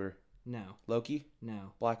Winter Soldier. No. Loki.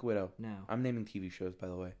 No. Black Widow. No. I'm naming TV shows, by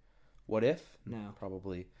the way. What If? No.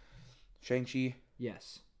 Probably. Shang-Chi.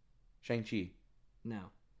 Yes. Shang-Chi. No.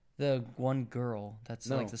 The one girl that's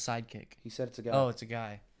No. like the sidekick. He said it's a guy. Oh, it's a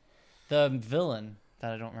guy. The villain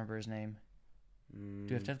that I don't remember his name. Mm, Do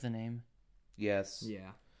we have to have the name? Yes.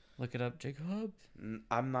 Yeah. Look it up, Jacob.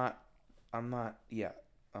 I'm not. Yeah.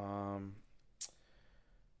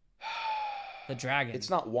 The dragon. It's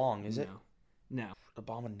not Wong, is it? No.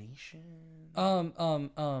 Abomination.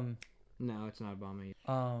 No, it's not Obama.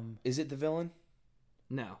 Is it the villain?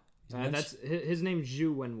 No. He's mentioned- That's his name's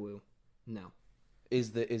Zhu Wenwu. No.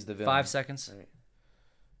 Is the villain? 5 seconds.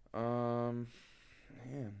 All right.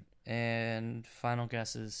 Man. And final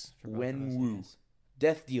guesses for both of us, Wenwu. guys.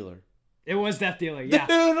 Death Dealer. It was Death Dealer. Yeah.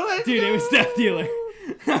 Let's Dude, it was go. Death Dealer.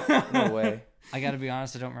 No way. I gotta be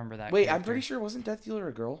honest, I don't remember that. Wait, I'm character. pretty sure wasn't Death Dealer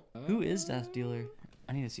a girl? Who is Death Dealer?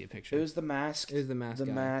 I need to see a picture. It was the masked. It was the masked The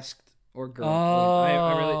guy. masked or girl.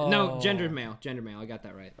 Oh. No, gender male. I got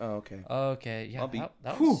that right. Oh, okay. Okay, yeah. I'll be-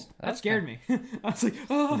 That scared me. I was like,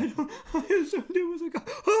 oh, it was like,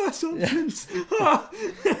 oh, assumptions. Ah.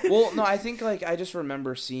 Well, no, I think like I just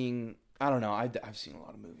remember seeing. I don't know. I've seen a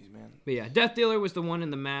lot of movies, man. But yeah, Death Dealer was the one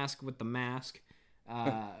in the mask with the mask.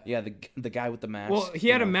 Yeah, the guy with the mask. Well, he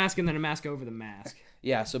had a mask and then a mask over the mask.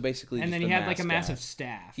 Yeah, so basically, And just then he the had like a mask massive guy.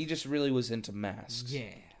 staff. He just really was into masks.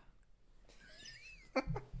 Yeah.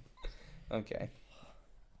 Okay.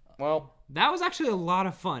 Well, That was actually a lot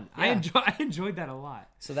of fun. Yeah. I enjoyed that a lot.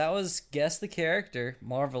 So that was Guess the Character,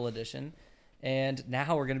 Marvel Edition. And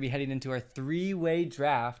now we're going to be heading into our three-way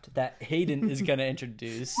draft that Hayden is going to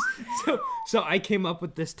introduce. So I came up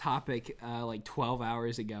with this topic like 12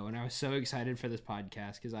 hours ago, and I was so excited for this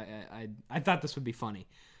podcast because I thought this would be funny.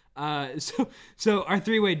 So our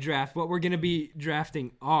three-way draft, what we're going to be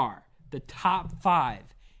drafting are the top 5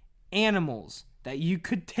 animals that you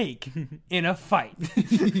could take in a fight.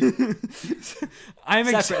 I'm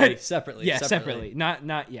excited. Separately. Yeah, separately.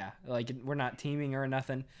 Not yeah. Like we're not teaming or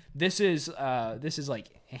nothing. This is like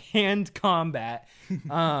hand combat.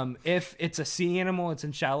 If it's a sea animal, it's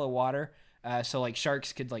in shallow water. So like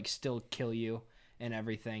sharks could like still kill you and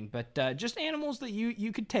everything. But just animals that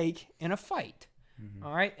you could take in a fight. Mm-hmm.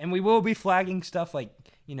 All right, and we will be flagging stuff like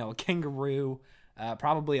a kangaroo,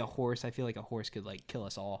 probably a horse. I feel like a horse could like kill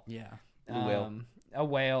us all. Yeah. A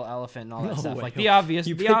whale, elephant, and all that stuff. whale. Like the obvious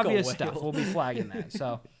You pick a whale. stuff. We'll be flagging that.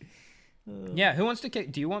 So, yeah, who wants to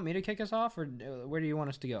kick? Do you want me to kick us off, or where do you want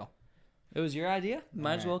us to go? It was your idea.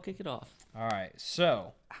 Might as right. well kick it off. All right.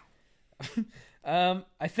 So,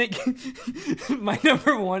 I think my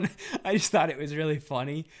number one. I just thought it was really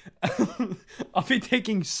funny. I'll be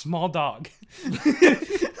taking small dog.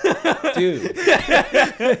 dude,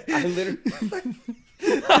 I literally.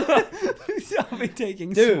 I'll be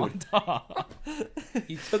taking small dog.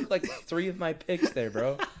 You took like 3 of my picks there,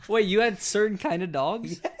 bro. Wait, you had certain kind of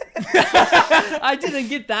dogs? I didn't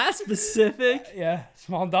get that specific. Yeah,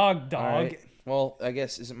 small dog. All right. Well, I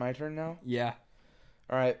guess is it my turn now? Yeah.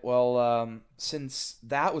 All right. Well, since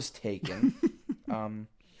that was taken,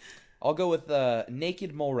 I'll go with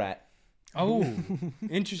naked mole rat. Oh,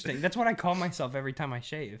 interesting. That's what I call myself every time I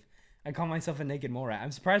shave. I call myself a naked mole rat.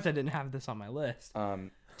 I'm surprised I didn't have this on my list.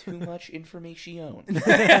 Too much information.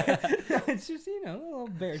 It's just, a little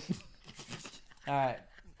bear. All right.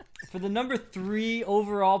 For the number 3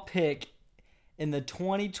 overall pick in the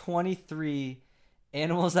 2023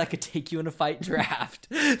 animals that could take you in a fight draft.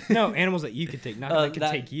 No, animals that you could take, not that could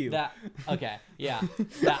take you. Okay, yeah.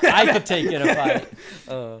 That I could take in a fight.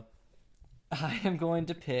 I am going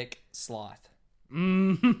to pick sloth.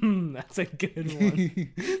 That's a good one.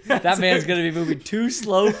 That man's going to be moving too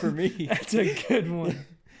slow for me. That's a good one.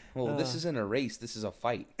 Well, this isn't a race. This is a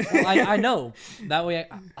fight. Well, I know. That way,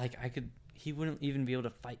 I could. He wouldn't even be able to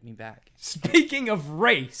fight me back. Speaking of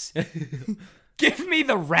race, give me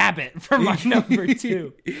the rabbit for my number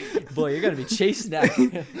 2. Boy, you're going to be chasing after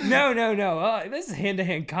him. No. This is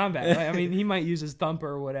hand-to-hand combat. I mean, he might use his thumper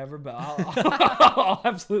or whatever, but I'll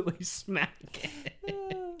absolutely smack it.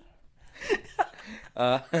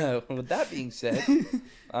 With that being said,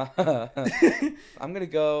 I'm gonna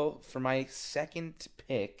go for my second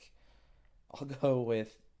pick. I'll go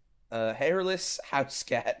with hairless house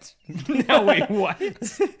cat. No, wait, what?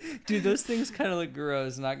 Dude, those things kind of look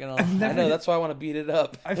gross. Not gonna lie. I know, that's why I want to beat it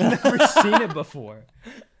up. I've never seen it before.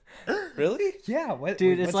 Really? Yeah,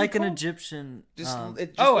 Dude, it's what's like it an called? Egyptian. Just Oh,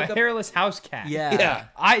 look a up- hairless house cat. Yeah.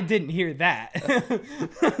 I didn't hear that.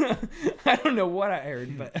 I don't know what I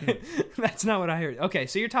heard, but that's not what I heard. Okay,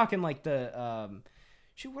 so you're talking like the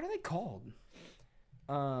shoot, what are they called?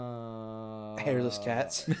 Hairless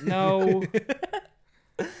cats. No.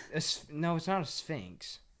 No, it's not a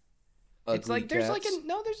sphinx. It's Ugly like there's cats. like a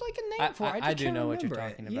name for it. I just do can't know what you're remember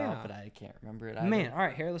it. talking about, Yeah. but I can't remember it either. Man, all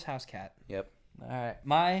right, hairless house cat. Yep. All right,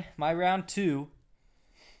 my round 2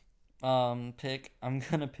 pick. I'm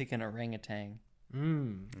gonna pick an orangutan.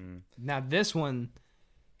 Now this one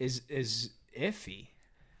is iffy.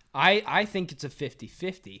 I think it's a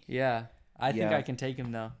 50-50. Yeah, I think Yeah. I can take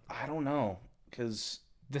him though. I don't know, cause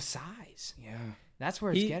The size. yeah. That's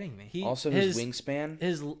where it's getting me. Also, his wingspan.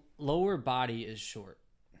 His lower body is short,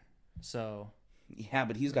 so Yeah,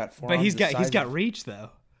 but he's got 4 But arms he's the got size of- I'll reach though.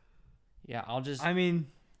 just.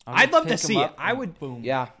 I'd love to pick him see it. up I and would. Boom.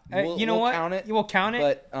 Yeah. You know we'll what? Count it. We'll count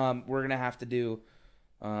it. But we're gonna have to do.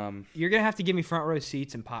 You're gonna have to give me front row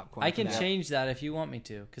seats and popcorn. I for can that. change that if you want me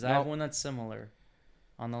to, because I have one that's similar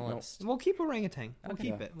on the list. We'll keep orangutan. We'll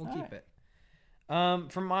Okay. keep it. We'll All keep right.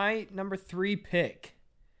 it. For my number 3 pick,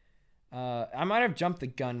 I might have jumped the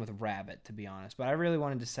gun with rabbit, to be honest, but I really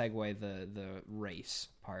wanted to segue the race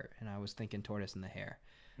part, and I was thinking tortoise and the hare.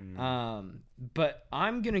 But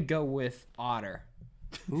I'm gonna go with otter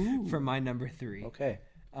for my number 3. Okay.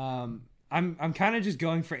 I'm kind of just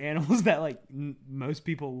going for animals that like most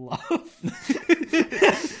people love.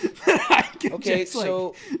 Okay,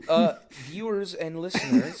 so viewers and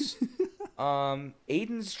listeners,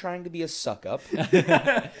 Aiden's trying to be a suck up,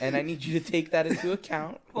 and I need you to take that into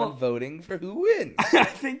account when voting for who wins. I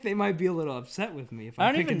think they might be a little upset with me if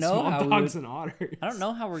I'm picking small dogs and otters. I don't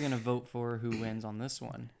know how we're gonna vote for who wins on this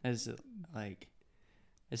one. Is it like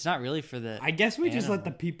it's not really for the? I guess we just let the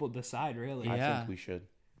people decide. Really, Yeah. I think we should.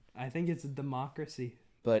 I think it's a democracy.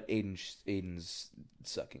 But Aiden's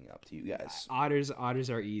sucking up to you guys. Otters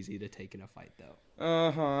are easy to take in a fight,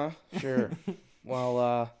 though. Sure.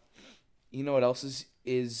 Well, you know what else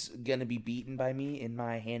is gonna be beaten by me in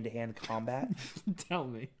my hand-to-hand combat? Tell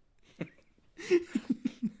me.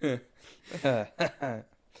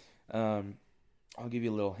 I'll give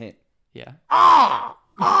you a little hint. Yeah.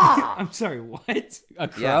 I'm sorry, what? A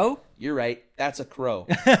crow? Yeah, you're right. That's a crow.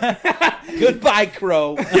 Goodbye,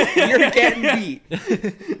 crow. You're getting beat.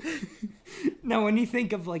 Now, when you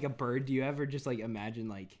think of like a bird, do you ever just like imagine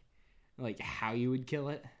like how you would kill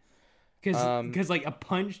it? Because like a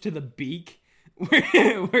punch to the beak,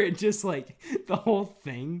 where it just like the whole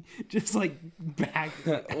thing just like back.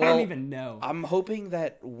 I don't even know. I'm hoping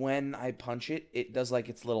that when I punch it, it does like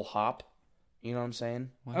its little hop. You know what I'm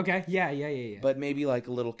saying? Okay, yeah. But maybe like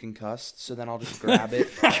a little concussed, so then I'll just grab it,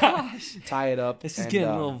 tie it up. This is getting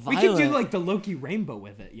a little we violent. could do like the Loki rainbow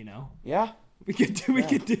with it, you know? Yeah. We could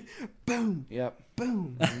do boom, Yep.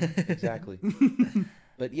 boom. Exactly.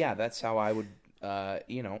 But yeah, that's how I would,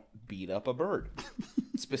 beat up a bird,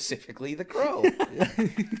 specifically the crow.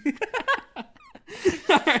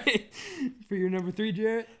 All right, for your number 3,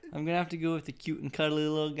 Jarrett. I'm gonna have to go with the cute and cuddly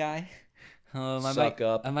little guy.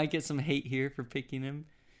 Up. I might get some hate here for picking him.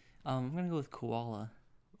 I'm gonna go with koala.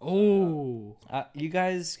 Oh, You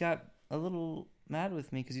guys got a little mad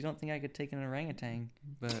with me because you don't think I could take an orangutan,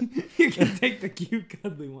 but you can take the cute,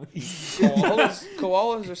 cuddly one.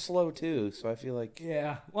 Koalas are slow too, so I feel like,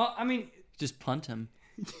 Yeah. Well, I mean, just punt him.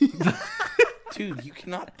 dude, you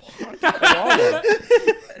cannot punt a koala.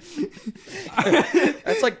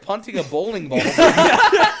 That's like punting a bowling ball.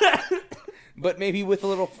 But maybe with a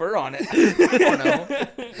little fur on it. I don't know.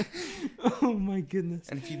 oh my goodness.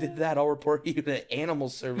 And if you did that, I'll report you to animal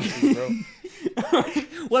services, bro.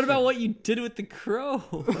 What about what you did with the crow?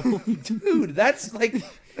 Dude, that's like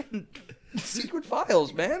secret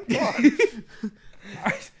files, man. Come on. All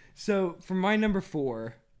right. So for my number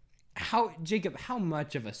 4, Jacob, how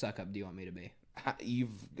much of a suck up do you want me to be?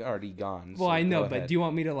 You've already gone. Well, so I know, go but ahead. do you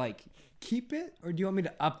want me to like keep it, or do you want me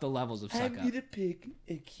to up the levels of suck I'm up? gonna pick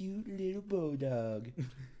a cute little bulldog.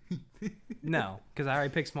 No, because I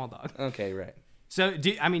already picked small dog. Okay, right. So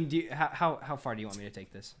how far do you want me to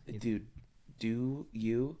take this? Dude, do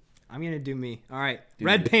you? I'm gonna do me. All right, Do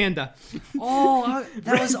red you. panda. Oh,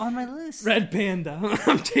 that was on my list. Red panda.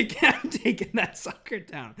 I'm taking that sucker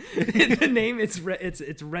down. The name it's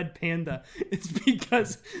red panda. It's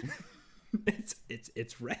because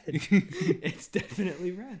it's red. It's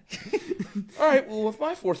definitely red. All right. Well, with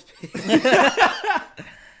my 4th pick,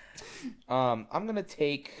 I'm gonna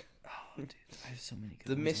take Dude, I have so many.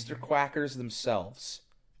 the Mr. Quackers themselves.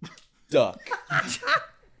 Duck.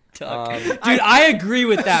 Dude, I agree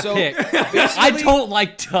with that so pick. I don't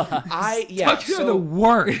like ducks. Ducks are the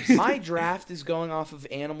worst. My draft is going off of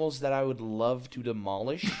animals that I would love to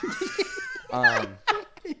demolish. Quack,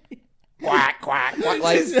 quack, quack.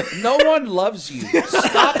 Like, no one loves you.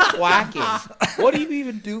 Stop quacking. What do you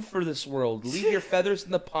even do for this world? Leave your feathers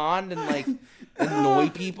in the pond and, like, annoy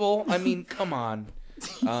people? I mean, come on.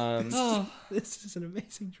 This is an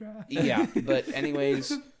amazing draft. Yeah, but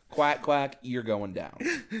anyways, quack, quack, you're going down.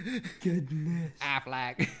 Goodness.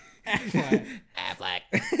 Affleck. Affleck.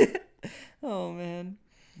 Oh man.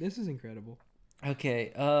 This is incredible.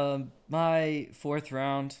 Okay. My 4th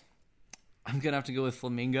round, I'm gonna have to go with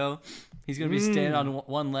Flamingo. He's gonna be standing on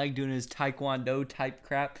one leg doing his Taekwondo type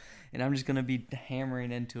crap, and I'm just gonna be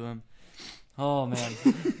hammering into him. Oh man.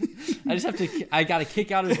 I gotta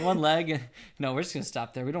kick out his one leg. And, no, we're just gonna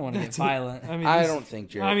stop there. We don't want to get violent. I don't think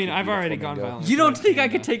Jared. I mean, could I've be a already gone flamingo. violent. You don't for a think I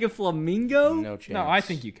panda. could take a flamingo? No chance. No, I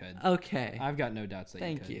think you could. Okay. I've got no doubts that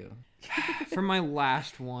Thank you you. could. For my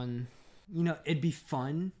last one, it'd be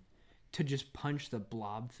fun to just punch the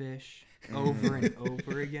blobfish over and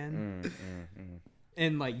over again.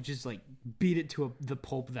 And just beat it to the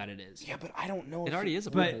pulp that it is. Yeah, but I don't know. It already is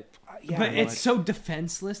a But pulp. Yeah, but I know it's so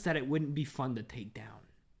defenseless that it wouldn't be fun to take down.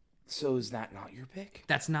 So is that not your pick?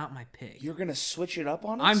 That's not my pick. You're gonna switch it up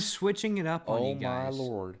on us? I'm switching it up on you guys. Oh my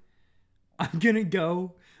lord! I'm gonna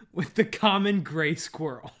go with the common gray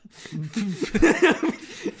squirrel.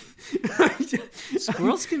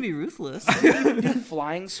 Squirrels can be ruthless. You didn't do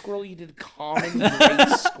flying squirrel. You did common gray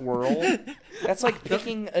squirrel. That's like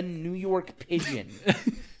picking a New York pigeon.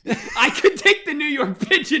 I could take the New York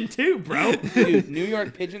pigeon too, bro. Dude, New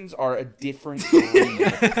York pigeons are a different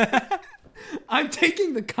breed. I'm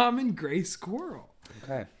taking the common gray squirrel.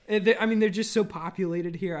 Okay. I mean, they're just so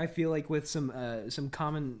populated here. I feel like with some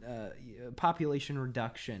common population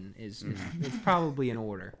reduction is it's probably in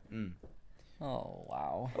order. Mm. Oh,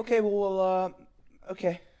 wow. Okay, well,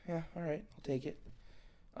 okay. Yeah, all right. I'll take it.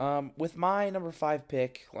 With my number 5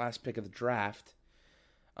 pick, last pick of the draft,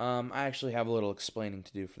 I actually have a little explaining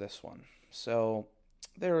to do for this one. So,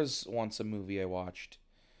 there was once a movie I watched,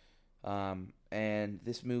 and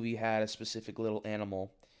this movie had a specific little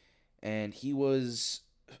animal, and he was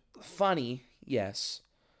funny, yes,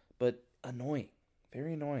 but annoying.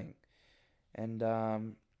 Very annoying. And,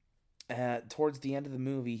 towards the end of the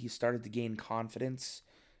movie, he started to gain confidence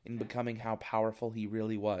in becoming how powerful he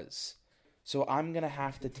really was. So I'm going to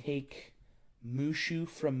have to take Mushu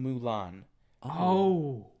from Mulan.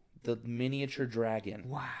 Oh. The miniature dragon.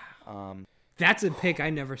 Wow. That's a pick I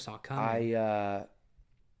never saw coming.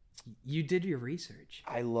 You did your research.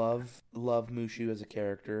 I love Mushu as a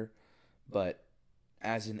character, but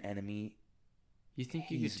as an enemy, You think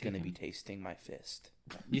he's going to be tasting my fist.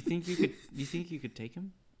 You think you could take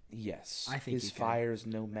him? Yes. I think his you could. fire's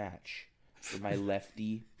no match for my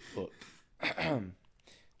lefty hook.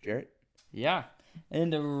 Jarrett? Yeah.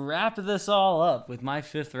 And to wrap this all up with my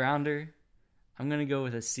 5th rounder, I'm going to go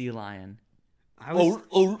with a sea lion. I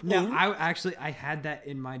had that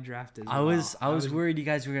in my draft as well. I was worried you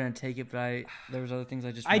guys were going to take it, but there was other things I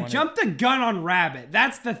wanted. Jumped the gun on rabbit.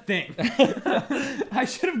 That's the thing. I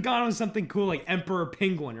should have gone with something cool like emperor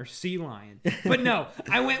penguin or sea lion. But no,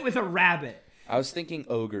 I went with a rabbit. I was thinking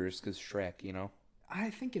ogres because Shrek, you know? I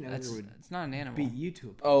think an ogre would it's not an animal. beat you to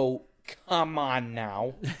a punch. Oh, come on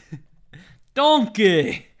now.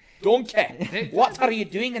 Donkey! Donkey! What are you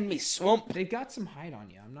doing in me swamp? They've got some height on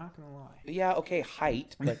you, I'm not going to lie. Yeah, okay,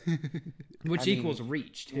 height, but... Which equals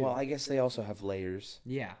reach, too. Well, I guess they also have layers.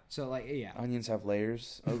 Yeah, so yeah. Onions have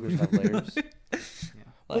layers. Ogres have layers. Yeah.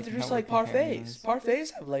 But they're just like parfaits.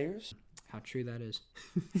 Parfaits have layers. How true that is.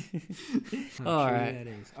 All right. That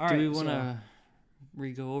is. All right. Do we want to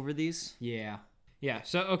re-go over these? Yeah. Yeah.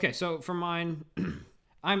 So okay. So for mine,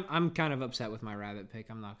 I'm kind of upset with my rabbit pick.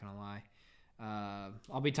 I'm not gonna lie.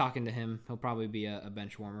 I'll be talking to him. He'll probably be a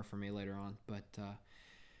bench warmer for me later on. But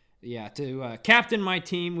yeah, to captain my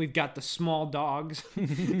team, we've got the small dogs.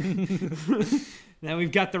 Then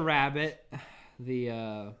we've got the rabbit,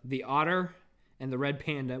 the otter, and the red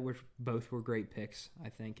panda, which both were great picks, I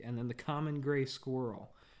think. And then the common gray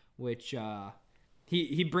squirrel, which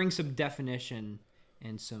he brings some definition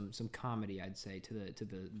and some comedy, I'd say, to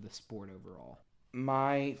the sport overall.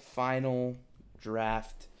 My final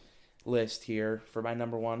draft list here for my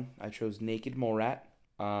number 1, I chose naked mole rat.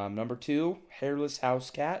 Number 2, hairless house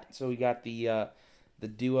cat. So we got the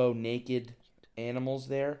duo naked animals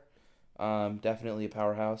there. Definitely a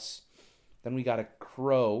powerhouse. Then we got a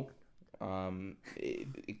crow.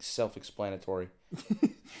 Self-explanatory.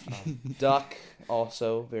 Duck,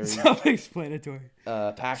 also very self-explanatory.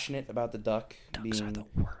 Passionate about the duck. Ducks being are the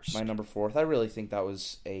worst. my number 4. I really think that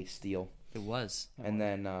was a steal. It was. And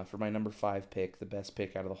then for my number 5 pick, the best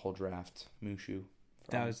pick out of the whole draft, Mushu.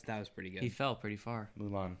 That was pretty good. He fell pretty far.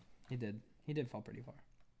 Mulan. He did fall pretty far.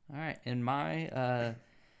 All right, and my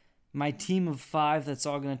team of 5 that's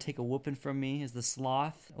all going to take a whooping from me is the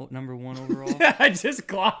sloth, number 1 overall. I just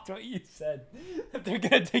clocked what you said. They're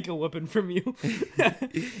going to take a whooping from you.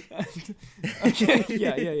 Okay,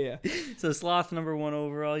 yeah. So sloth, number 1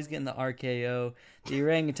 overall, he's getting the RKO. The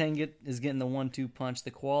orangutan is getting the 1-2 punch.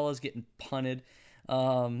 The koala's getting punted.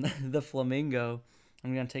 The flamingo,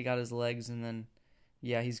 I'm going to take out his legs, and then,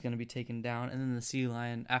 yeah, he's going to be taken down. And then the sea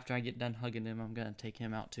lion, after I get done hugging him, I'm going to take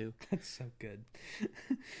him out too. That's so good.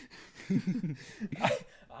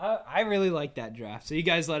 I really like that draft. So you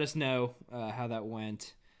guys let us know how that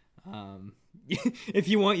went. If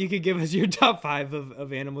you want, you could give us your top 5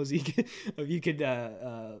 of animals you could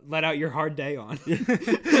let out your hard day on.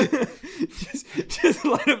 just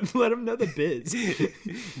let them know the biz.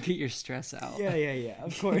 Get your stress out. Yeah,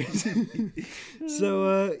 of course.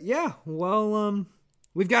 So,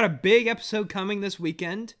 we've got a big episode coming this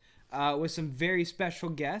weekend with some very special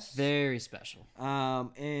guests. Very special.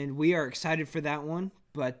 And we are excited for that one.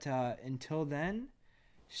 But until then,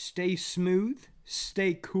 stay smooth,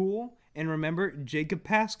 stay cool, And remember, Jacob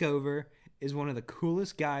Pascover is one of the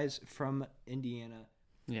coolest guys from Indiana.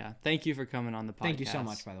 Yeah, thank you for coming on the podcast. Thank you so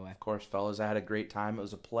much, by the way. Of course, fellas, I had a great time. It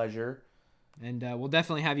was a pleasure. And we'll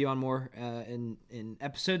definitely have you on more in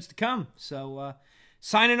episodes to come. So,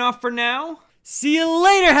 signing off for now. See you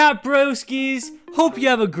later, Hot Broskies. Hope you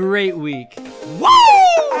have a great week. Woo!